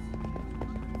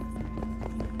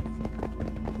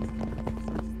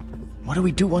 What do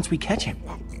we do once we catch him?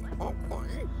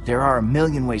 There are a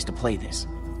million ways to play this.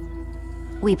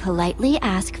 We politely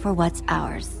ask for what's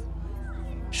ours.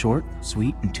 Short,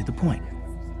 sweet, and to the point.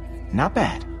 Not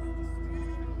bad.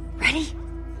 Ready?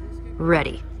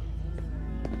 Ready.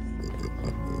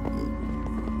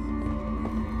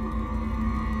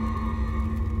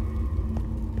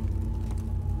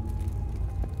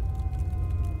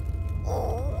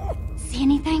 See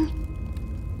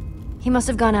anything? He must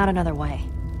have gone out another way.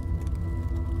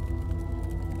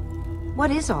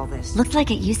 What is all this? Looks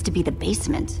like it used to be the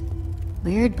basement.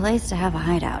 Weird place to have a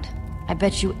hideout. I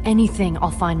bet you anything I'll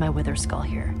find my wither skull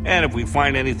here. And if we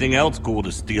find anything else cool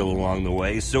to steal along the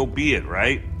way, so be it,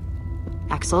 right?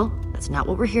 Axel, that's not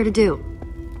what we're here to do.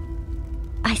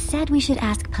 I said we should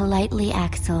ask politely,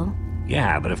 Axel.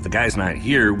 Yeah, but if the guy's not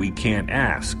here, we can't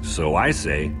ask. So I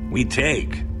say, we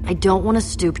take. I don't want to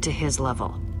stoop to his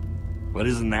level. But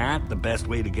isn't that the best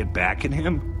way to get back at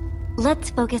him? Let's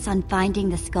focus on finding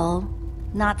the skull,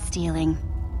 not stealing.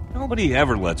 Nobody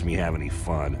ever lets me have any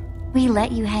fun. We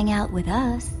let you hang out with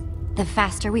us. The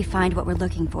faster we find what we're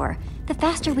looking for, the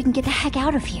faster we can get the heck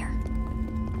out of here.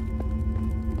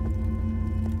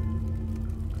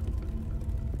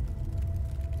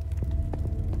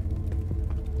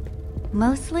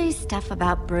 Mostly stuff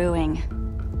about brewing.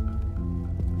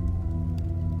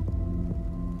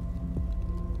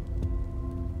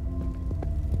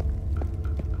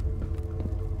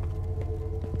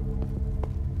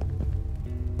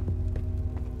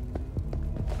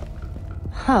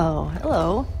 Oh,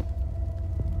 hello.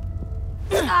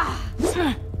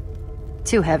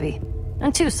 Too heavy.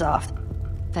 And too soft.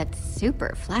 But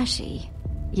super flashy.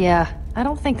 Yeah, I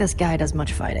don't think this guy does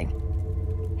much fighting.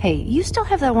 Hey, you still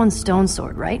have that one stone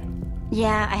sword, right?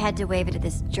 Yeah, I had to wave it at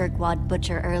this jerkwad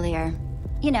butcher earlier.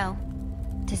 You know,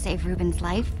 to save Ruben's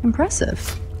life.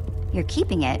 Impressive. You're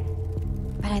keeping it,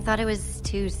 but I thought it was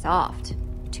too soft.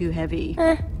 Too heavy.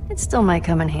 It still might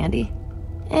come in handy.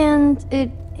 And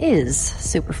it is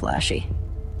super flashy.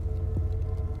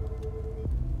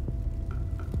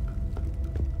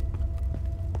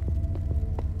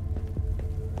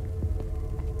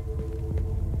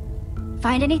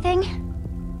 Find anything?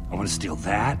 I want to steal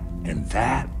that and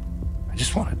that. I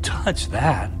just want to touch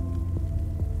that.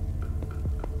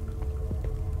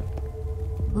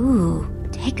 Ooh,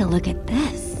 take a look at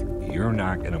this. You're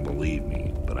not going to believe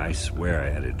me, but I swear I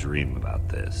had a dream about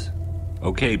this.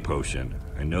 Okay, Potion.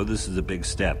 I know this is a big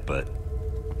step, but...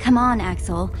 Come on,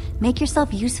 Axel. Make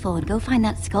yourself useful and go find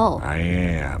that skull. I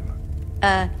am.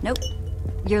 Nope.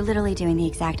 You're literally doing the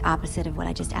exact opposite of what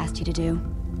I just asked you to do.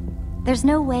 There's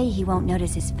no way he won't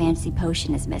notice his fancy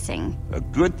potion is missing. A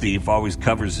good thief always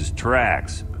covers his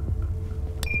tracks.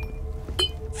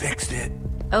 Fixed it.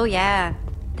 Oh yeah,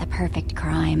 the perfect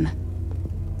crime.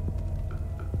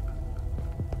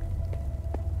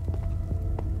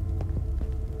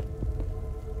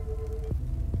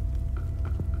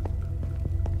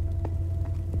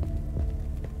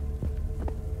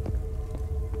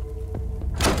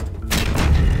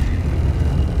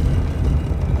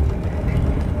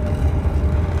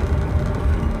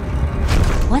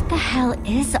 What the hell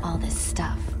is all this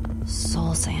stuff?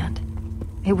 Soul sand.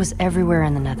 It was everywhere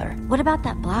in the Nether. What about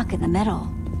that block in the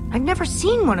middle? I've never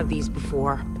seen one of these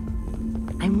before.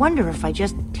 I wonder if I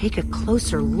just take a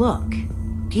closer look.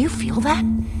 Do you feel that?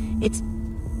 It's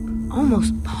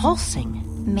almost pulsing.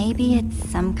 Maybe it's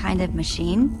some kind of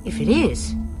machine? If it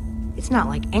is, it's not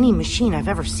like any machine I've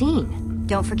ever seen.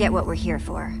 Don't forget what we're here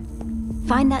for.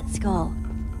 Find that skull.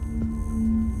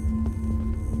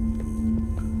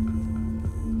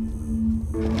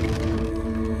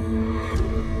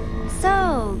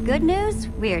 So, good news,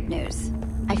 weird news.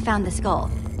 I found the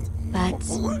skull. But...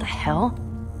 What the hell?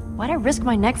 Why'd I risk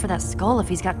my neck for that skull if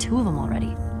he's got two of them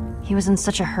already? He was in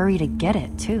such a hurry to get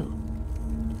it, too.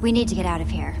 We need to get out of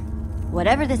here.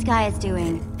 Whatever this guy is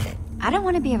doing, I don't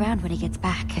want to be around when he gets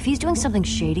back. If he's doing something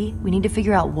shady, we need to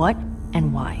figure out what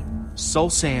and why. Soul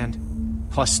sand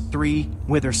plus 3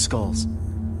 wither skulls.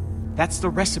 That's the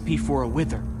recipe for a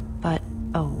wither. But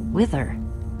a wither?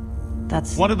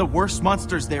 That's... one of the worst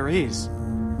monsters there is.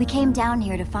 We came down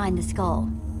here to find the skull.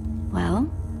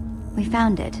 Well, we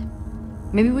found it.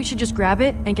 Maybe we should just grab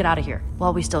it and get out of here,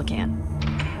 while we still can.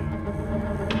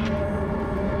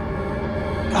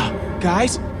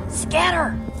 Guys?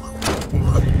 Scatter!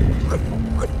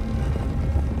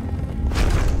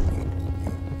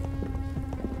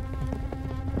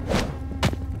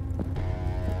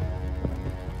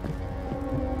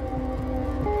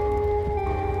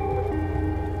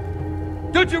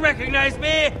 Don't you recognize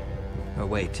me? Oh,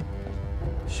 wait.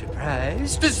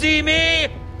 Surprised to see me?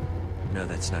 No,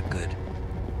 that's not good.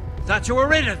 Thought you were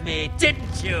rid of me,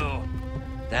 didn't you?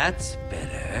 That's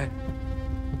better.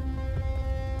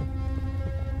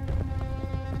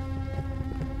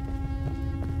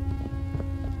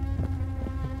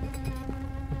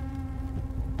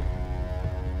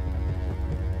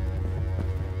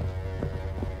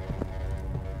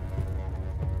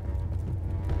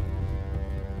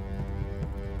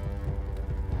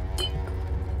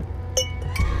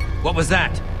 What was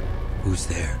that? Who's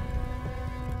there?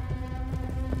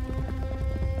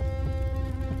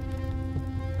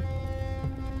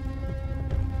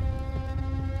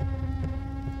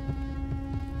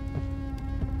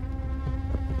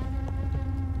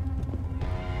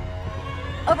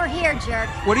 Over here, jerk.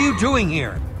 What are you doing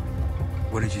here?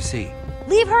 What did you see?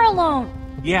 Leave her alone!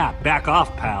 Yeah, back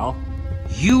off, pal.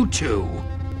 You two!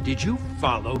 Did you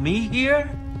follow me here?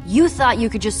 You thought you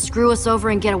could just screw us over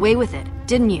and get away with it,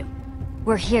 didn't you?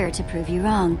 We're here to prove you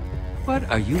wrong. What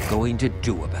are you going to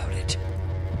do about it?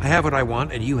 I have what I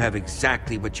want, and you have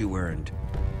exactly what you earned.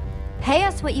 Pay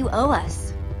us what you owe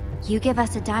us. You give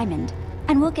us a diamond,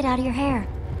 and we'll get out of your hair.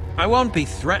 I won't be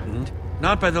threatened.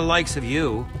 Not by the likes of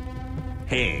you.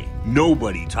 Hey,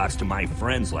 nobody talks to my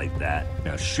friends like that.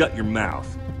 Now shut your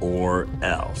mouth, or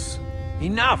else.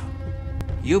 Enough!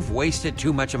 You've wasted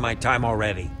too much of my time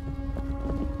already.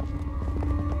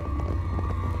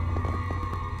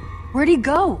 Where'd he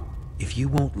go? If you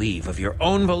won't leave of your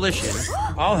own volition,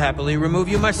 I'll happily remove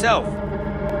you myself.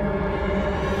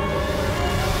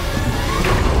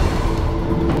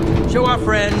 Show our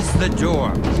friends the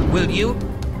door, will you?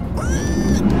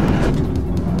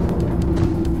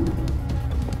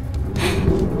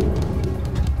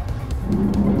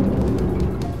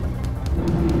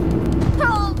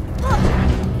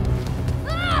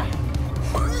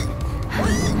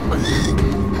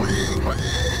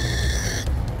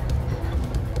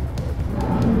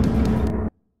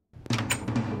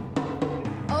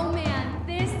 Oh man,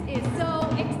 this is so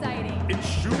exciting. It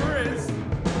sure is.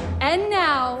 And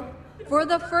now, for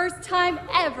the first time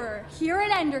ever here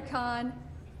at EnderCon,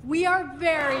 we are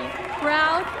very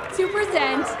proud to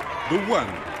present The one,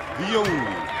 the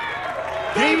only.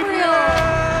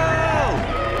 Gabriel!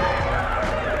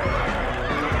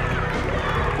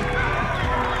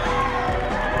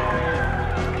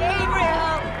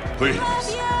 Please,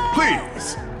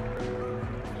 please.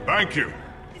 Thank you.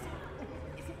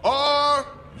 Are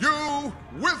you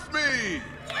with me?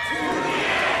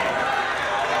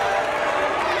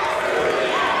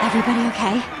 Everybody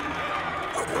okay?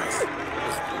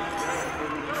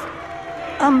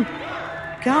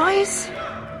 Guys?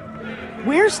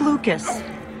 Where's Lucas?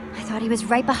 I thought he was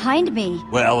right behind me.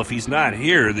 Well, if he's not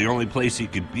here, the only place he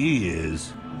could be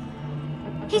is...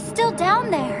 He's still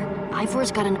down there.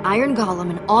 Ivor's got an iron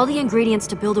golem and all the ingredients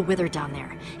to build a wither down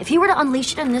there. If he were to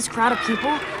unleash it on this crowd of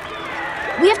people,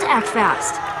 we have to act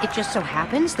fast. It just so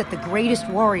happens that the greatest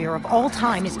warrior of all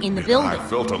time is in the building. I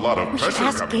felt a lot of We should pressure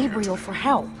ask coming Gabriel for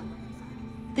help.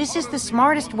 This is the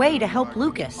smartest way to help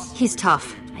Lucas. He's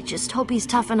tough. I just hope he's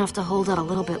tough enough to hold out a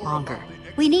little bit longer.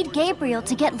 We need Gabriel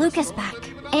to get Lucas back,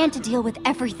 and to deal with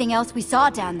everything else we saw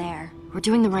down there. We're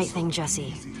doing the right thing,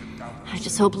 Jesse. I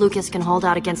just hope Lucas can hold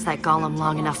out against that golem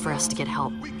long enough for us to get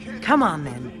help. Come on,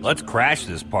 then. Let's crash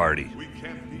this party.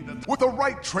 With the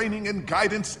right training and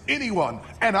guidance, anyone,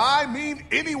 and I mean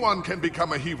anyone, can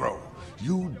become a hero.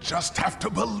 You just have to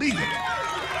believe it.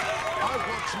 I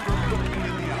want you to look me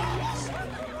in the eyes.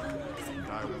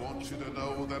 And I want you to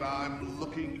know that I'm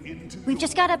looking into We've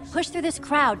just got to push through this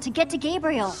crowd to get to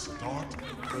Gabriel. Start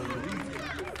believing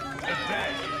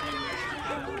today.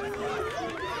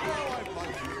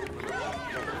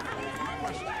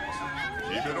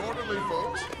 Keep it orderly,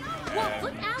 folks. Whoa,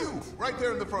 look out! You, right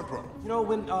there in the front row. You know,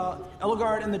 when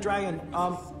Elgard and the dragon,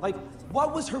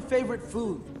 what was her favorite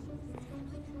food?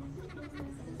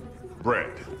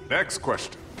 Bread. Next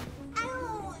question.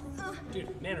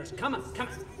 Dude, manners, come on.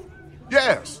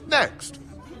 Yes, next.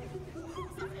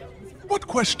 What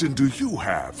question do you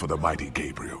have for the mighty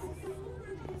Gabriel?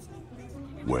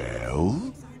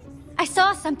 Well? I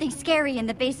saw something scary in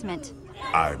the basement.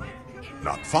 I'm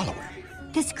not following.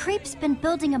 This creep's been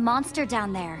building a monster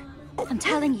down there. I'm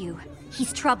telling you,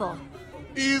 he's trouble.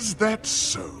 Is that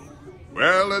so?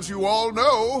 Well, as you all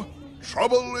know,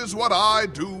 trouble is what I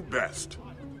do best.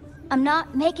 I'm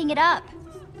not making it up.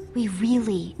 We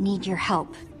really need your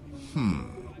help.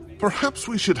 Perhaps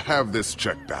we should have this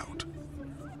checked out.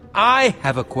 I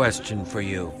have a question for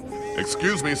you.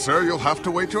 Excuse me, sir, you'll have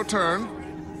to wait your turn.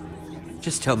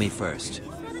 Just tell me first.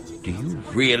 Do you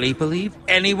really believe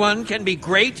anyone can be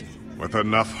great? With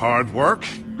enough hard work,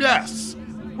 yes.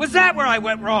 Was that where I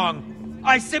went wrong?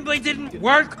 I simply didn't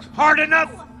work hard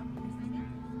enough?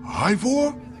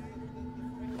 Ivor?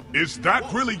 Is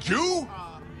that really you?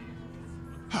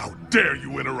 How dare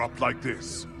you interrupt like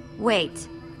this? Wait,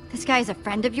 this guy's a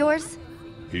friend of yours?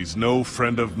 He's no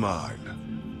friend of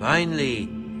mine. Finally,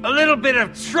 a little bit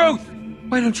of truth!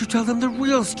 Why don't you tell them the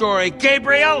real story,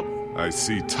 Gabriel? I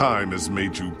see time has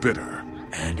made you bitter.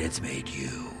 And it's made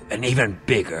you an even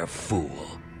bigger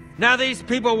fool. Now these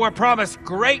people were promised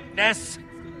greatness,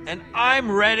 and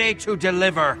I'm ready to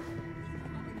deliver.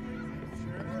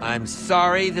 I'm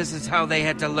sorry this is how they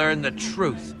had to learn the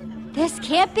truth. This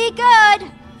can't be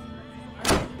good!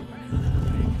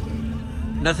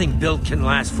 Nothing built can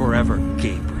last forever,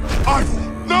 Gabriel.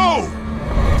 Ivor, no!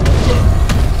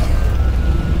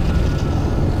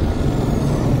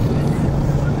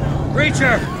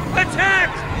 Creature,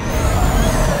 attack!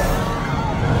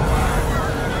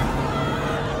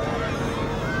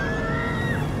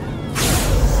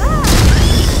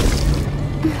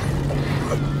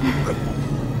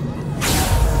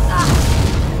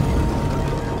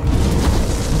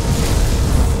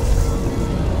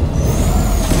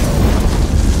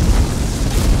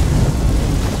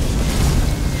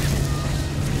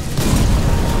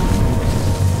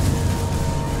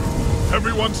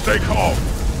 Everyone stay calm.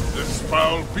 This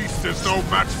foul beast is no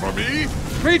match for me.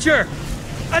 Creature,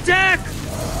 attack!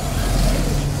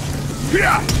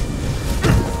 Yeah!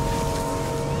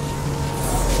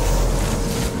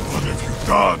 What have you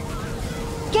done?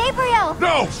 Gabriel!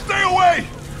 No, stay away!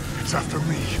 It's after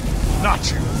me,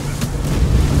 not you.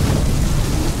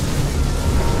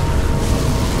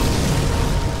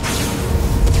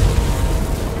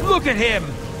 Look at him!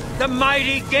 The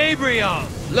mighty Gabriel!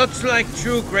 Looks like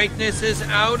true greatness is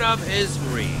out of his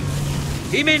reach.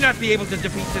 He may not be able to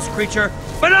defeat this creature,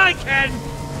 but I can!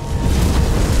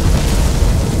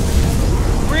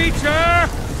 Creature,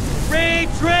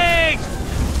 retreat!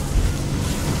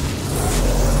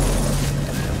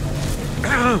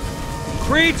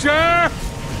 Creature,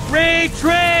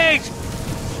 retreat!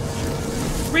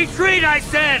 Retreat, I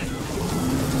said!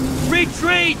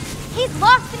 Retreat! He's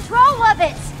lost control of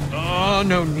it! Oh,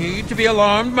 no need to be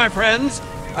alarmed, my friends.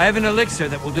 I have an elixir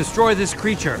that will destroy this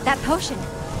creature. That potion.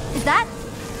 Is that?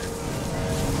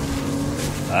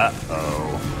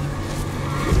 Uh-oh.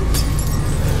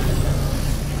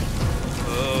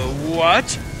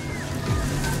 What?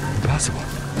 Impossible.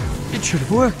 It should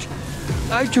have worked.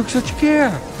 I took such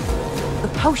care. The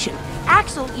potion.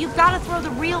 Axel, you've got to throw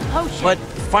the real potion. But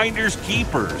finders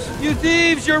keepers. You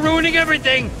thieves, you're ruining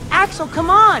everything. Axel, come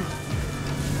on.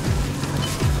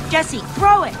 Jesse,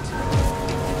 throw it.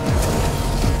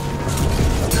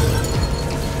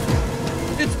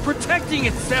 It's protecting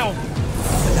itself.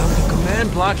 Without the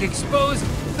command block exposed,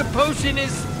 the potion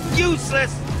is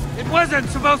useless. It wasn't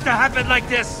supposed to happen like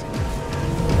this.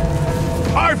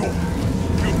 Ivor!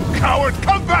 You coward,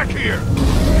 come back here!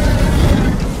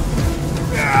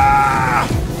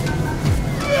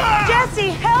 Jesse,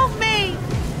 help me!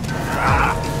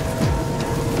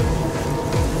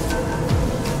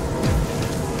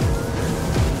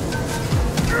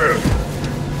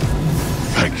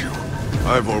 Thank you.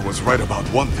 Ivor was right about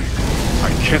one thing. I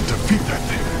can't defeat that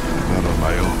thing. Not on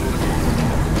my own.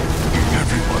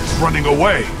 Everyone's running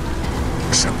away.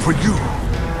 Except for you.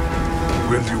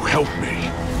 Will you help me?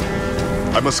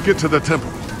 I must get to the temple.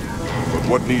 But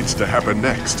what needs to happen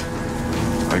next?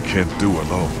 I can't do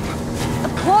alone.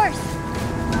 Of course!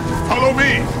 Follow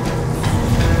me!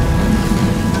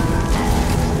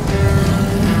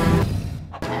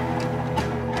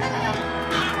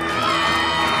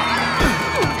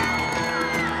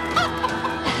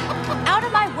 Out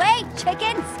of my way,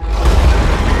 chickens!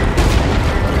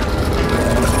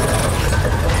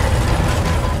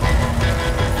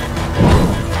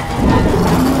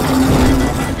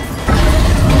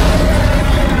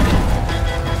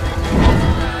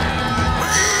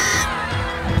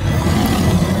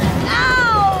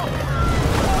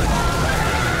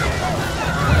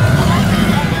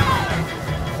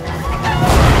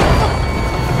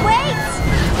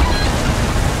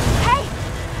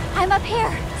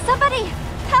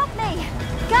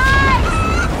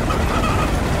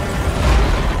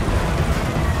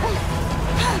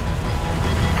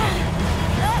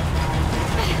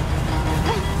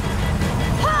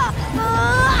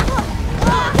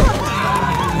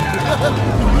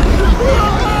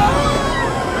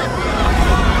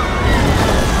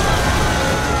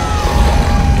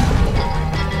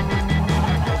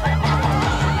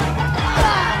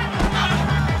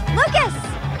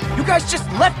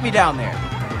 Down there.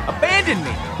 Abandon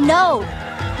me. No.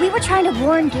 We were trying to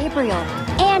warn Gabriel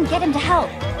and get him to help.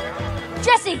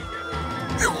 Jesse! Wait!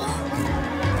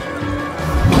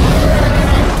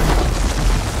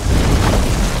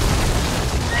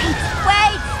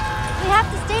 We have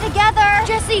to stay together!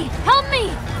 Jesse, help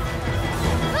me!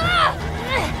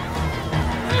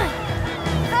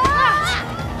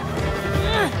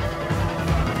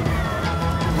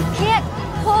 You can't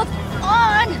hold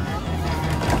on!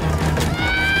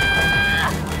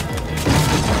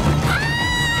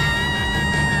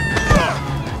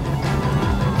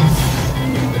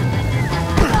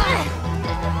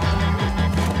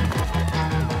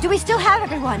 Do we still have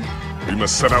everyone? We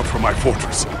must set out for my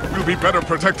fortress. We'll be better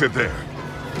protected there.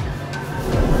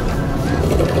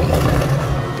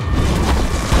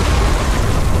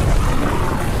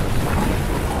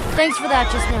 Thanks for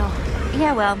that just now.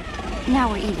 Yeah, well, now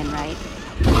we're even, right?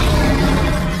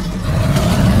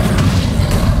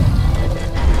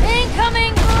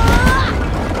 Incoming!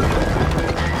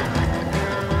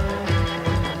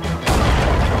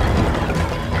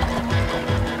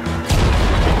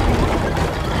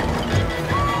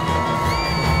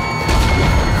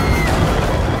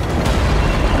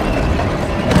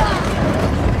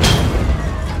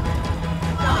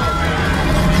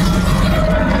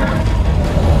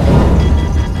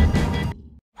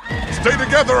 Stay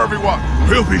together, everyone!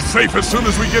 We'll be safe as soon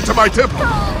as we get to my temple!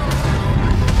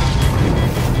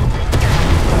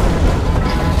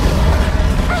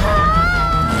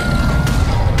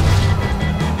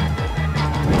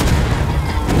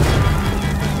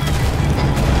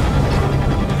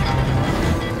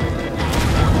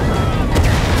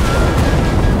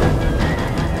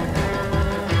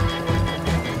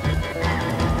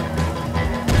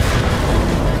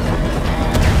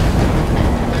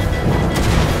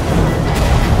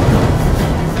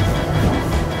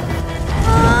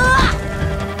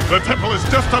 The temple is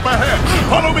just up ahead!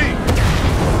 Follow me!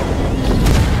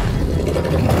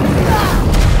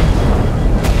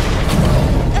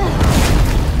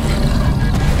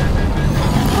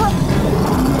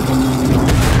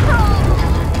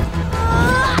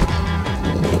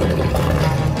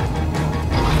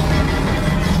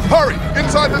 Hurry!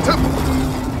 Inside the temple!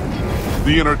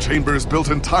 The inner chamber is built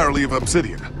entirely of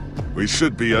obsidian. We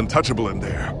should be untouchable in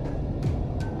there.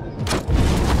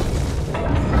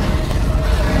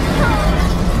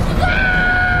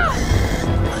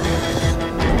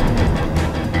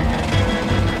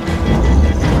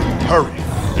 Hurry!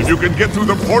 If you can get through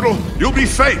the portal, you'll be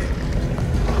safe!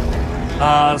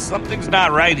 Something's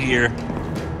not right here.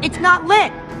 It's not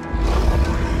lit!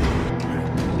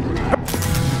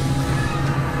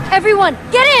 Everyone,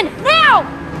 get in, now!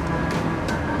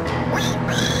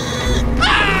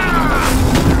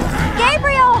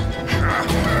 Gabriel!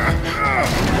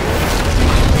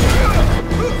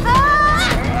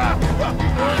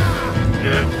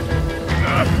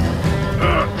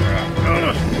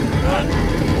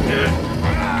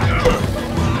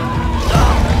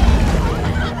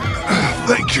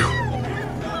 Thank you.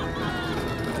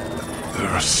 There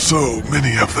are so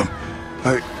many of them.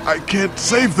 I can't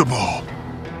save them all.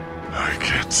 I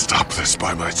can't stop this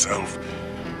by myself.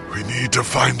 We need to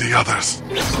find the others.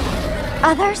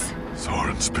 Others?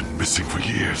 Soren's been missing for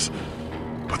years.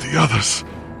 But the others,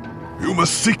 you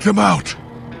must seek them out.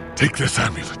 Take this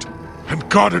amulet and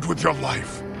guard it with your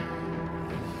life.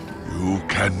 You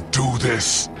can do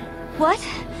this. What?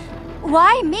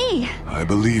 Why me? I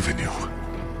believe in you.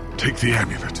 Take the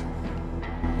amulet.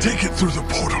 Take it through the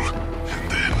portal,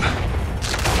 and then...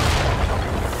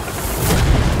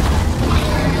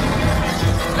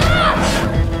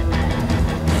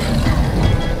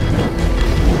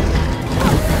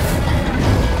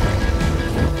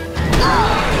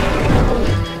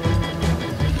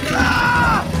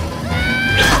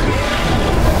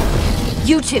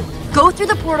 You two, go through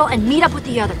the portal and meet up with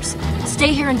the others. I'll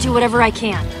stay here and do whatever I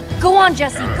can. Go on,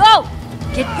 Jesse, go!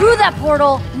 Get through that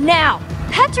portal, now!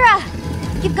 Petra!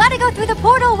 You've got to go through the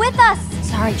portal with us!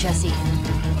 Sorry, Jesse.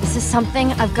 This is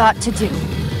something I've got to do.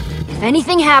 If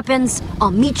anything happens,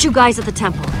 I'll meet you guys at the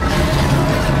temple.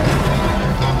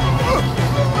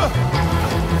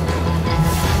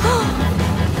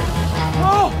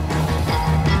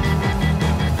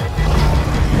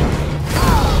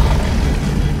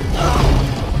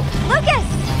 Lucas!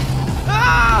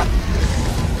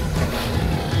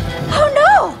 Oh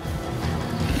no!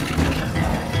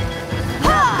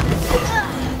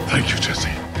 Thank you, Jesse.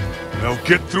 Now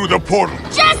get through the portal.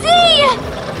 Jesse!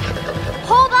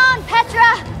 Hold on,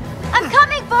 Petra! I'm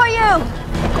coming for you!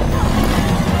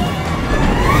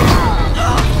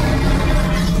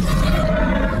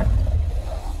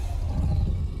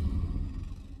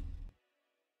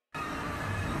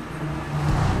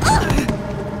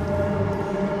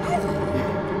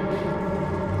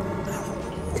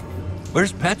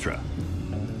 Where's Petra?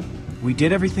 We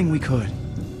did everything we could.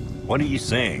 What are you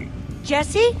saying?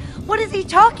 Jesse? What is he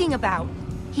talking about?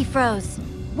 He froze.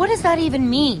 What does that even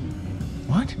mean?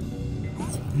 What?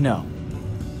 No.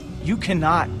 You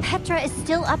cannot. Petra is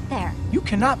still up there. You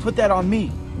cannot put that on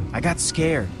me. I got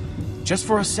scared. Just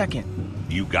for a second.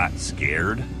 You got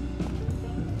scared?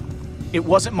 It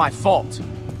wasn't my fault.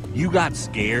 You got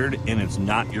scared and it's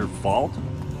not your fault?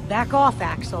 Back off,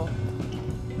 Axel.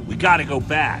 We gotta go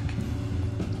back.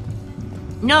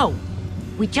 No.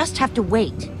 We just have to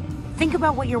wait. Think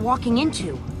about what you're walking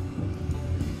into.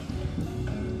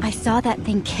 I saw that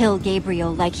thing kill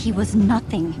Gabriel like he was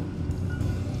nothing.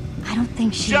 I don't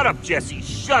think she... Shut up, Jesse!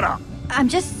 Shut up! I'm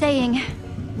just saying,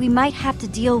 we might have to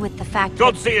deal with the fact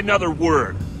Don't say another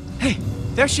word! Hey,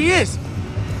 there she is!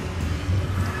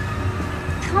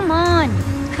 Come on!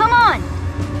 Come on!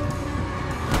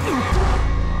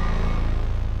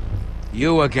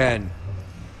 You again.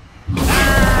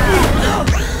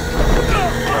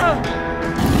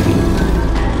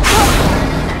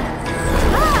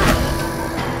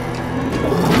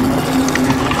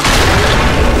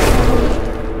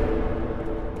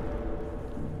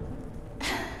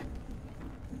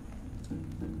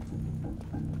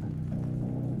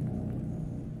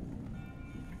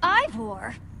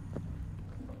 Ivor!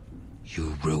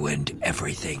 You ruined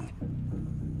everything.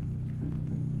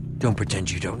 Don't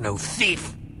pretend you don't know,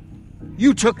 thief!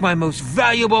 You took my most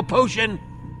valuable potion!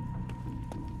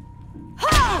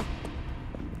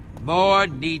 More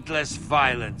needless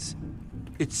violence.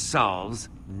 It solves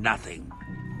nothing.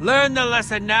 Learn the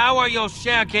lesson now or you'll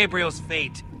share Gabriel's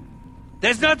fate.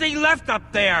 There's nothing left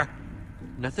up there!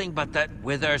 Nothing but that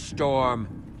wither storm.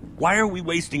 Why are we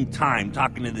wasting time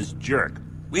talking to this jerk?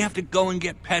 We have to go and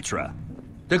get Petra.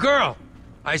 The girl!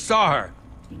 I saw her.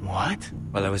 What?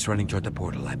 While I was running toward the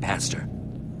portal, I passed her.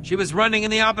 She was running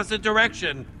in the opposite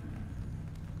direction.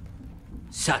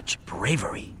 Such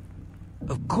bravery.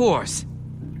 Of course.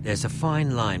 There's a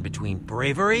fine line between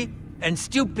bravery and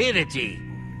stupidity.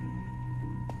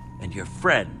 And your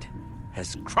friend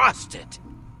has crossed it.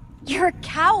 You're a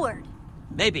coward.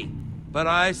 Maybe, but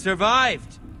I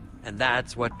survived. And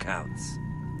that's what counts.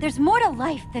 There's more to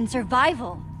life than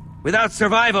survival. Without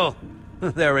survival,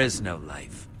 there is no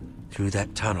life. Through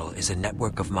that tunnel is a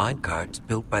network of minecarts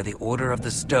built by the Order of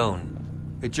the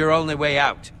Stone. It's your only way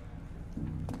out.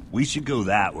 We should go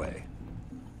that way.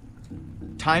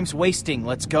 Time's wasting.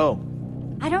 Let's go.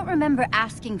 I don't remember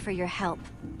asking for your help.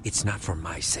 It's not for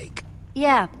my sake.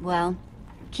 Yeah, well,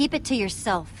 keep it to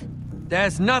yourself.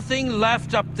 There's nothing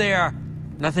left up there.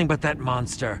 Nothing but that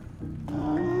monster.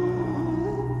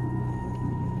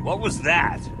 What was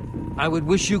that? I would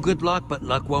wish you good luck, but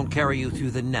luck won't carry you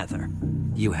through the nether.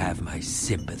 You have my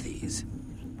sympathies.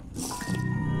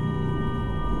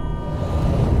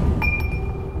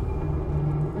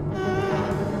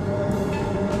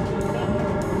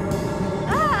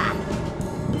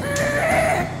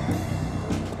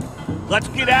 Let's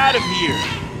get out of here!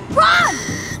 Run!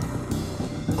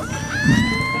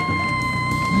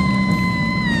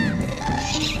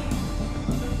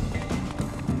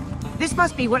 This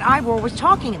must be what Ivor was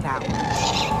talking about.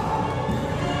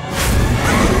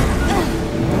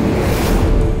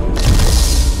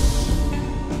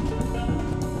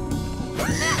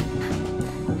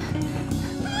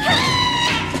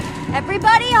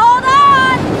 Everybody hold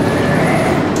on!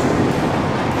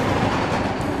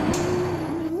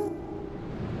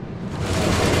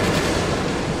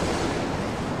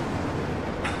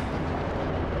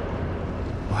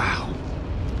 Wow.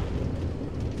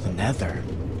 The nether.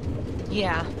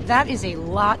 Yeah, that is a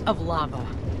lot of lava.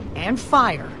 And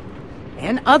fire.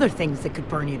 And other things that could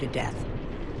burn you to death.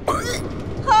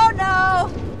 Oh no!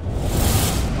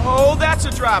 Oh, that's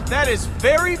a drop. That is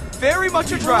very, very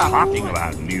much a drop. Talking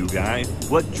about, new guy.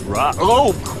 What drop?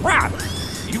 Oh, crap!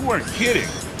 You weren't kidding.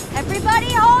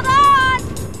 Everybody hold on!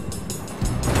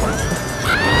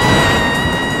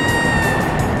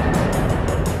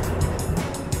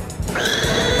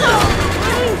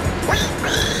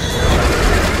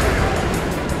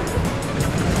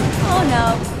 Oh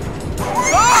no.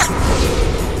 Ah!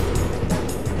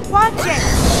 Watch it!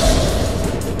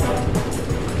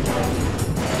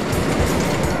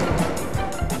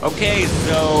 Okay,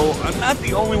 so I'm not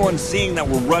the only one seeing that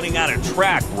we're running out of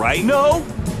track, right? No?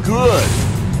 Good.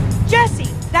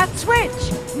 Jesse, that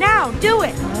switch! Now, do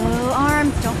it! Oh,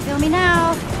 arms, don't feel me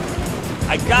now.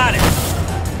 I got it.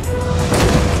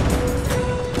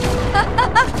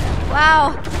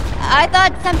 Wow, I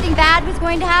thought something bad was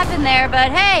going to happen there,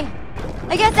 but hey,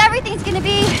 I guess everything's gonna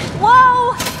be...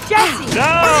 Whoa! Jesse!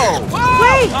 No!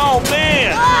 Wait! Oh,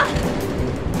 man!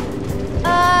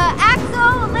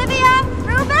 Axel, Olivia,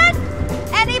 Ruben?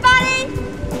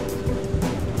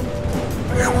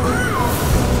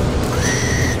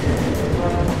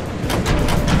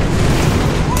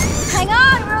 Hang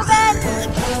on, Ruben!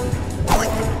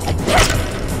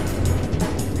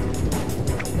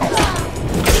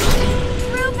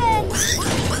 Ruben!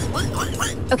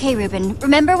 Okay, Ruben,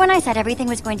 remember when I said everything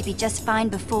was going to be just fine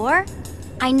before?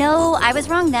 I know I was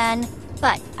wrong then,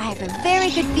 but I have a very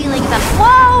good feeling about—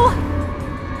 Whoa!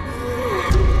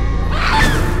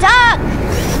 Duck!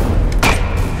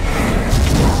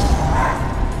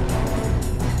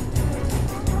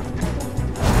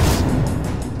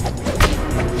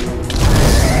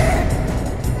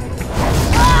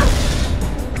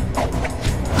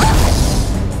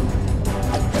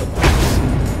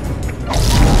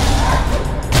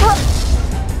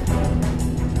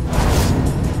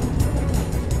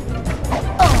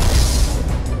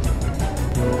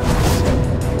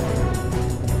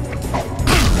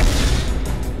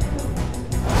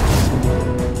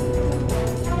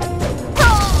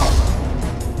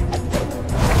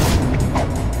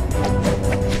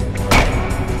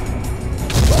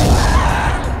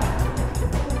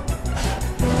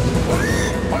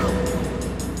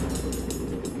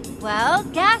 Well,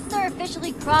 gas are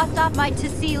officially crossed off my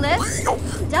to-see list.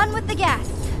 Done with the gas.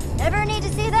 Never need to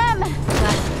see them.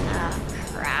 But,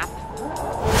 crap.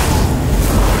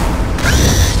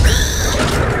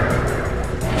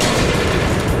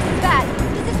 Bad.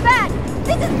 This is bad.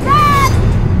 This is bad!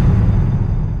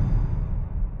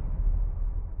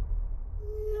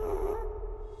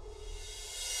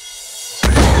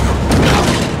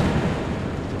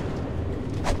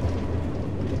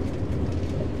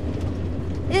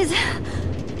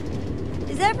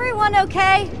 Is everyone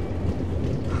okay?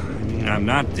 I mean, I'm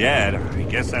not dead. I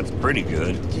guess that's pretty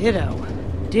good. Ditto.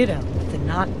 Ditto with the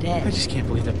not dead. I just can't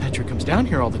believe that Petra comes down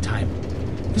here all the time.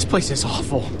 This place is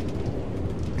awful.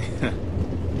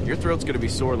 Your throat's gonna be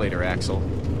sore later, Axel.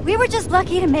 We were just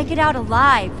lucky to make it out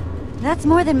alive. That's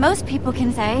more than most people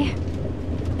can say.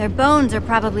 Their bones are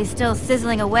probably still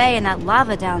sizzling away in that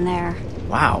lava down there.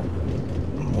 Wow.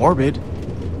 Morbid.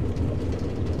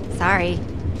 Sorry.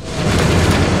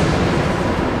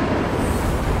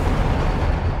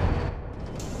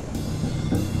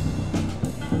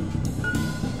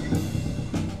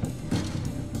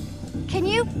 Can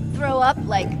you throw up,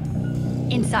 like,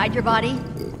 inside your body?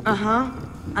 Uh-huh.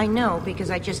 I know,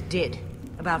 because I just did.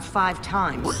 About 5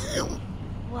 times.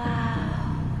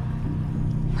 Wow.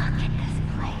 Look at this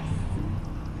place.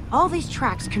 All these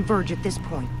tracks converge at this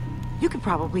point. You could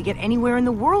probably get anywhere in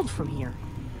the world from here.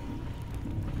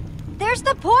 There's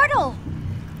the portal!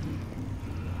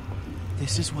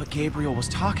 This is what Gabriel was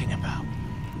talking about.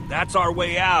 That's our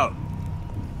way out.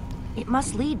 It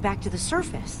must lead back to the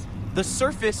surface. The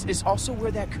surface is also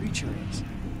where that creature is.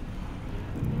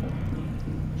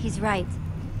 He's right.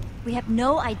 We have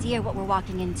no idea what we're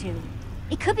walking into.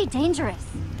 It could be dangerous.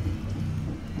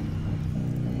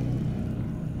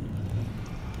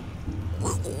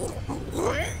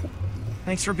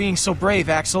 Thanks for being so brave,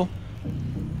 Axel.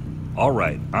 All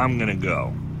right, I'm gonna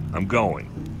go. I'm going.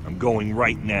 I'm going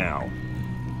right now.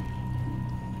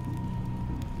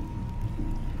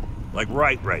 Like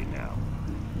right now.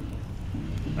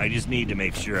 I just need to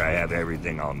make sure I have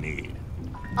everything I'll need.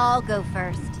 I'll go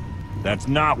first. That's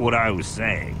not what I was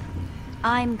saying.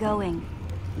 I'm going.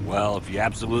 Well, if you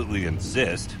absolutely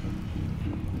insist.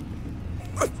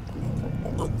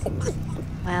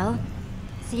 Well,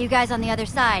 see you guys on the other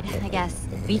side, I guess.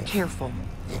 Be careful.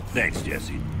 Thanks,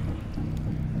 Jesse.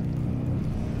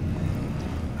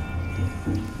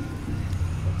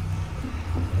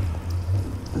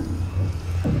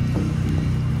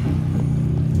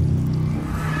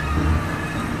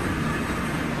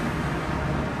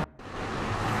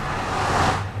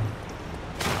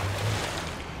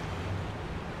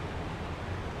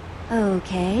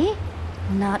 Okay.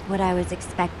 Not what I was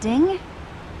expecting.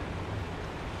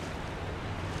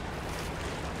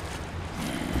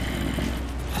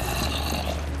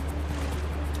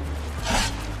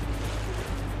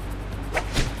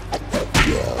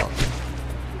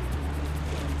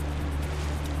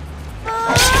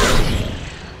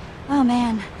 Oh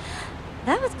man,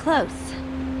 that was close.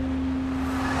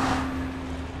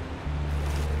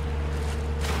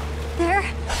 There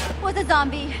was a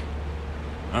zombie.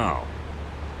 Oh.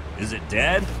 Is it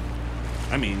dead?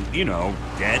 I mean, you know,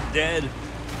 dead?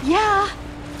 Yeah.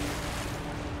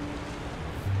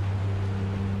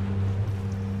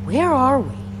 Where are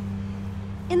we?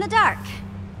 In the dark.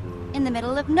 In the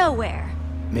middle of nowhere.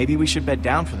 Maybe we should bed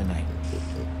down for the night.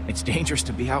 It's dangerous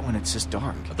to be out when it's this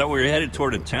dark. I thought we were headed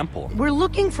toward a temple. We're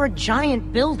looking for a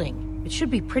giant building. It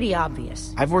should be pretty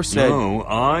obvious. Ivor said... No,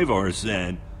 Ivor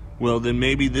said... Well, then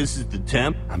maybe this is the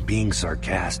temp? I'm being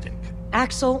sarcastic.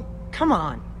 Axel, come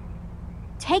on.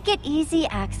 Take it easy,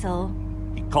 Axel.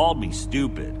 You called me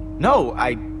stupid. No,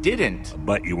 I didn't.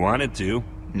 But you wanted to.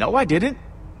 No, I didn't.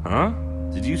 Huh?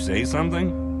 Did you say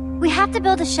something? We have to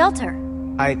build a shelter.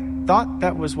 I thought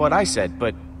that was what I said,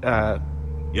 but,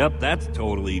 Yep, that's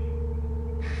totally...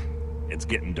 It's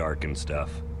getting dark and stuff.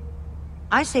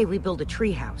 I say we build a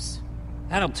treehouse.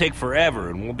 That'll take forever,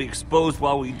 and we'll be exposed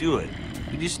while we do it.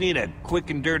 We just need a quick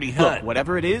and dirty hut. Look,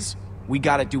 whatever it is, we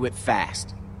gotta do it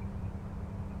fast.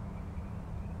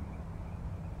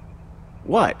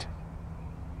 What?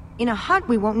 In a hut,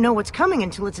 we won't know what's coming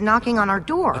until it's knocking on our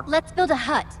door. Let's build a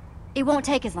hut. It won't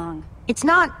take as long. It's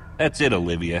not... That's it,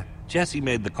 Olivia. Jesse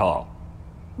made the call.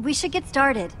 We should get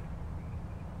started.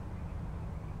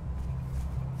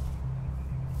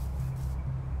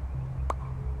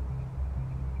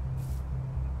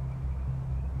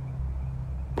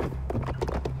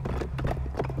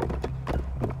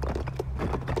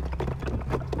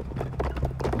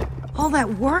 All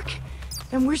that work?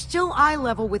 And we're still eye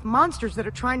level with monsters that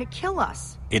are trying to kill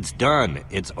us. It's done.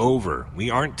 It's over. We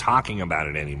aren't talking about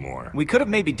it anymore. We could have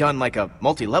maybe done like a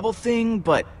multi-level thing,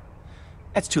 but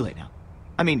that's too late now.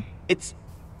 I mean, it's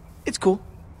cool.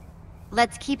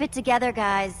 Let's keep it together,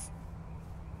 guys.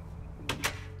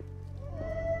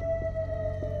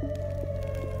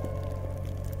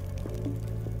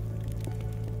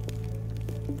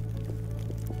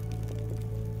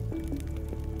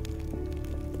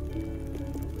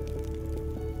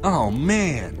 Oh,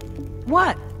 man.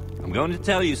 What? I'm going to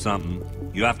tell you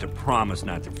something. You have to promise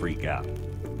not to freak out.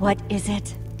 What is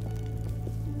it?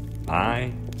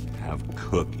 I have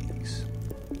cookies.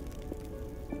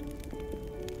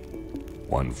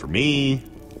 One for me.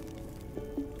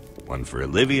 One for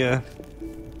Olivia.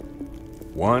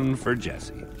 One for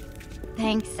Jesse.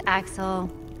 Thanks, Axel.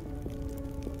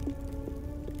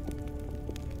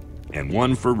 And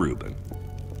one for Reuben.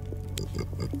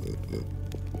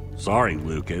 Sorry,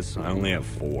 Lucas. I only have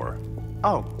 4.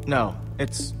 Oh, no.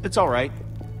 It's all right.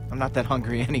 I'm not that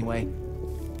hungry anyway.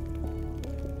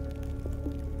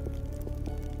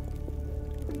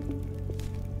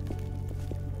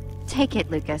 Take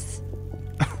it, Lucas.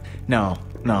 No,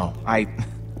 I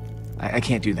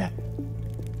can't do that.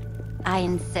 I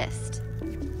insist.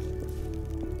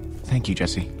 Thank you,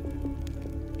 Jesse.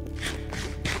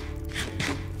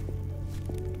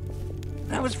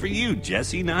 That was for you,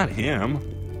 Jesse, not him.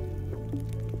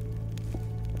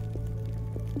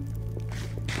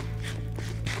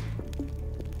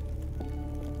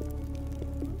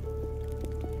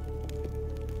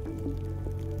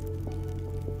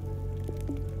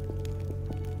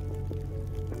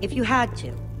 If you had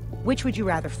to, which would you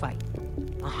rather fight?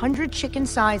 100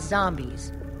 chicken-sized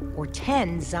zombies or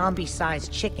 10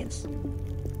 zombie-sized chickens?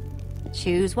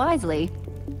 Choose wisely.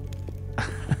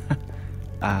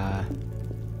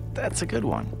 That's a good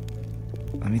one.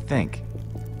 Let me think.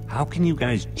 How can you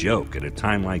guys joke at a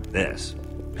time like this?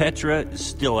 Petra is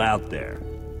still out there.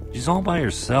 She's all by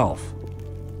herself.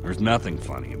 There's nothing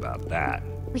funny about that.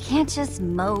 We can't just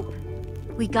mope.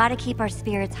 We gotta keep our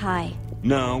spirits high.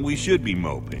 No, we should be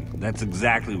moping. That's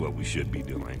exactly what we should be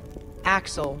doing.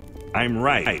 Axel. I'm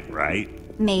right,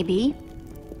 right? Maybe.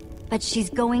 But she's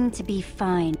going to be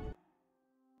fine.